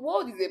 The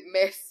world is a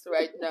mess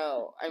right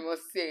now, I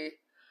must say.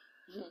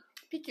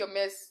 Pick your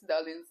mess,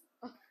 darlings.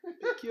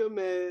 Pick your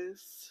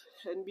mess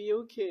and be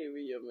okay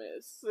with your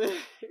mess.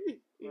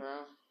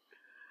 Yeah.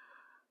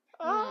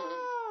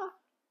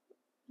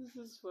 This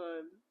is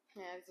fun.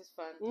 Yeah, this is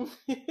fun.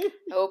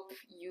 I hope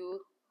you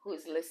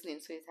who's listening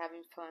to is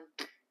having fun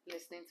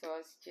listening to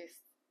us just.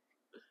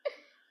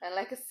 And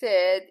like I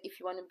said, if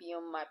you want to be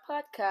on my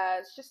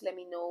podcast, just let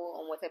me know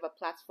on whatever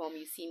platform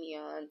you see me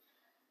on.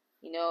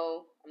 You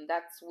know, I'm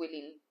that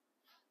willing.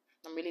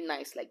 I'm really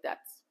nice like that.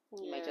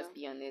 You might just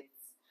be on it.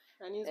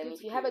 And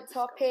if you have a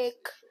topic,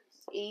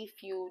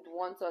 if you'd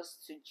want us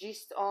to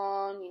gist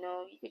on, you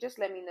know, you can just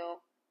let me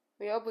know.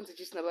 We're open to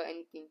gisting about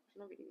anything.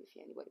 Not really with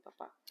anybody,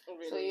 Papa.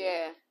 Really? So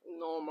yeah.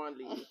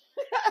 Normally.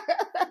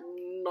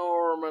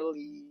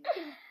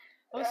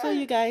 Also,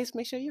 you guys,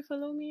 make sure you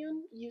follow me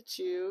on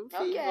YouTube.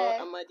 Okay.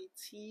 Favor Amadi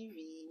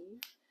TV.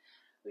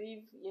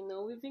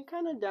 We've been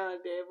kind of down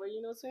there, but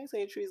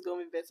 2023 is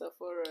gonna be better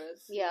for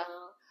us. Yeah.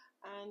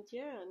 And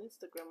yeah, on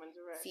Instagram and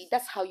the rest. See,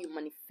 that's how you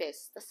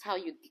manifest. That's how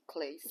you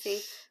declare. Say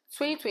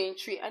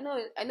 2023. I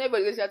know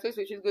everybody says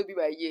 2023 is going to be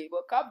my year,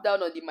 but calm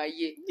down on my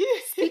year.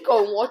 Speak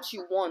on what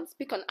you want.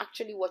 Speak on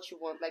actually what you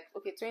want. Like,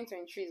 okay,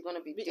 2023 is going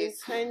to be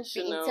this.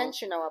 Intentional. Be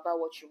intentional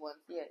about what you want.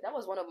 Yeah, that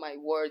was one of my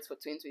words for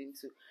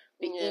 2022.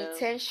 Be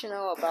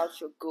intentional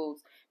about your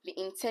goals. Be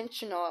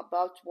intentional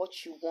about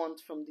what you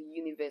want from the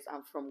universe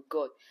and from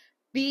God.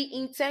 Be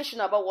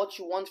intentional about what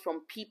you want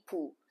from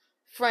people.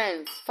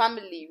 Friends,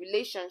 family,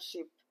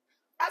 relationship.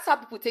 That's how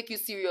people take you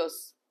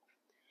serious.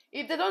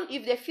 If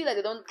they feel like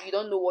you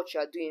don't know what you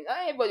are doing,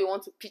 everybody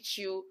wants to pitch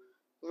you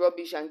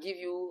rubbish and give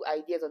you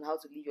ideas on how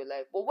to live your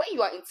life. But when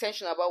you are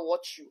intentional about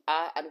what you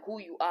are and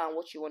who you are and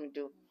what you want to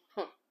do,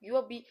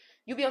 you'll be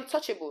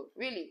untouchable.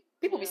 Really,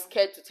 people be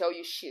scared to tell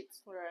you shit.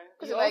 Right.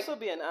 You'll also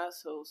be an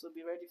asshole, so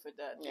be ready for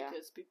that. Yeah.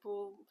 Because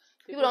people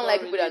don't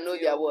like people that know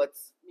their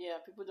words. Yeah,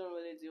 people don't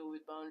really deal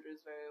with boundaries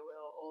very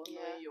well or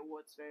knowing your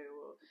words very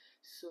well.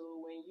 So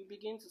when you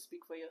begin to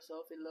speak for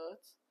yourself a lot,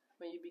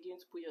 when you begin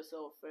to put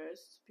yourself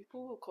first,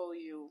 people will call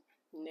you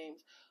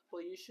names, but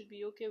you should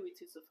be okay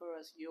with it so far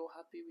as you're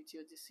happy with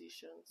your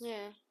decisions.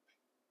 Yeah.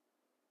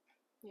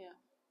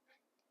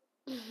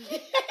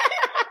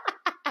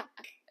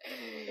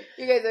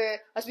 You guys are,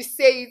 as we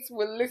say it,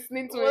 we're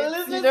listening to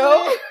it, you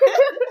know?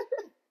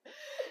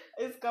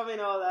 It's coming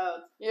all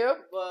out.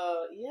 Yep.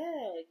 But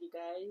yeah, you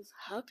guys,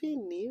 Happy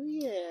New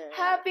Year.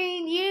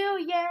 Happy New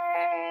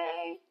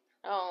Year.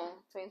 Oh,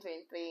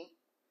 2023.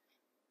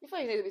 Before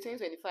you say it'll be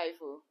 2025,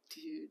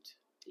 dude,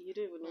 you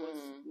don't even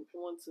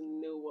want to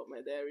know what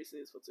my diary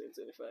says for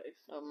 2025.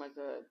 Oh my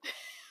God.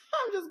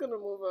 I'm just gonna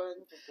move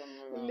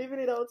on. Leaving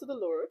it all to the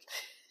Lord.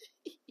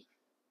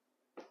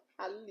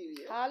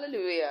 Hallelujah.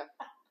 Hallelujah.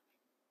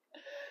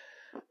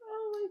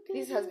 Oh my God.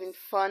 This has been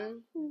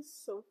fun.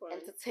 It's so fun.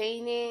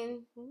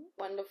 Entertaining.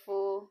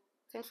 Wonderful.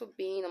 Thanks for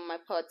being on my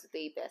pod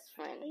today, best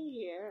friend.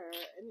 Yeah.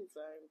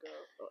 Anytime,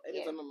 girl. Or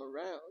anytime I'm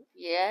around.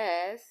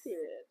 Yes.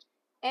 Period.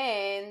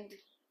 And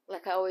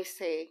like I always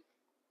say,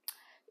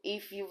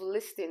 if you've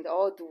listened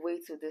all the way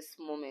to this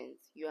moment,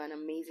 you're an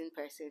amazing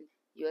person.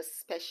 You're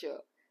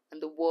special.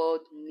 And the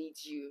world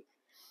needs you.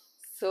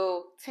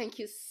 So thank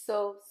you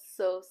so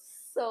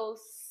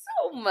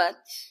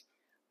much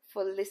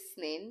for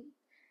listening.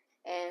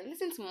 And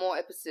listen to more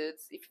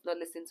episodes if you've not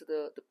listened to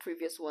the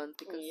previous ones.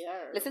 Because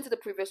listen to the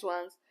previous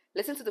ones.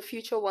 Listen to the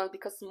future ones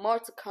because more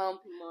to come.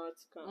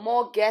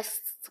 More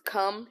guests to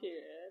come.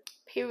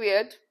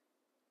 Period.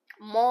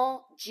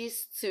 More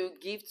gist to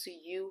give to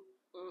you.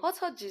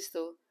 Hot gist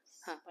though.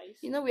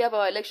 You know we have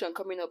our election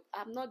coming up.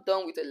 I'm not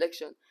done with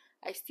election.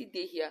 I still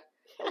stay here.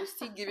 I will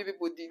still give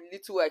people the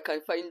little I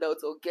can find out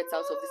or get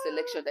out of this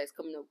election that is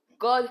coming up.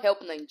 God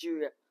help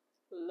Nigeria.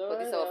 For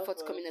this our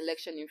forthcoming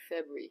election in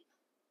February.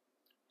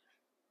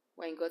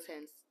 We're in God's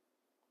hands.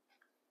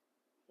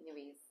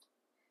 Anyways.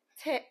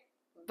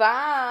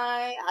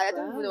 Bye. I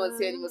don't even know what to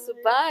say anymore. So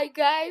bye,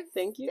 guys.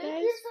 Thank you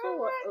guys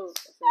so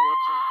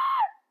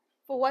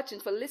for watching,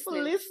 for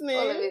listening. For listening.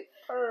 All of it.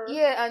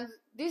 Yeah, and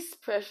this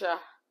pressure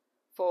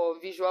for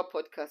visual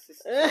podcasts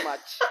is too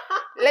much.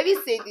 Let me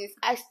say this.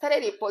 I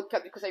started a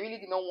podcast because I really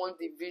did not want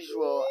the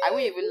visual. I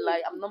won't even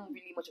lie. I'm not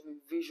really much of a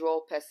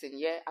visual person.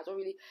 Yeah,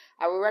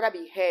 I would rather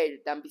be heard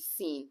than be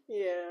seen.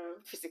 Yeah.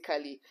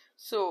 Physically.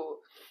 So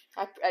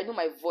I know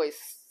my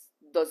voice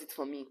does it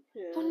for me.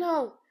 Yeah. But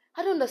now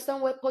I don't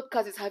understand why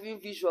podcast is having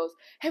visuals.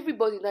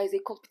 Everybody now is a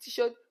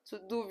competition to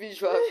do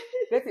visuals.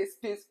 Get a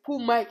space, put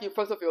mic in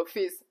front of your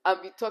face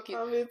and be talking.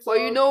 But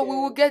we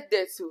will get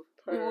there too.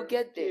 We will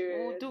get there.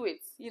 We will do it.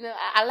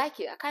 I like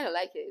it. I kind of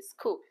like it. It's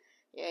cool.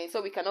 Yeah,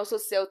 so we can also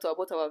sell to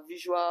both our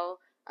visual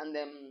and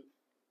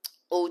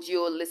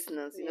audio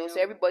listeners, so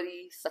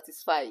everybody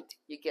satisfied,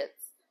 you get.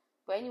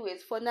 But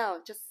anyways, for now,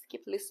 just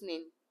keep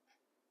listening.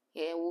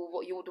 Yeah,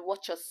 you would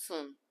watch us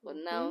soon. But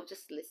now,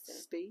 just listen.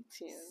 Stay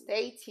tuned.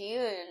 Stay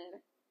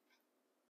tuned.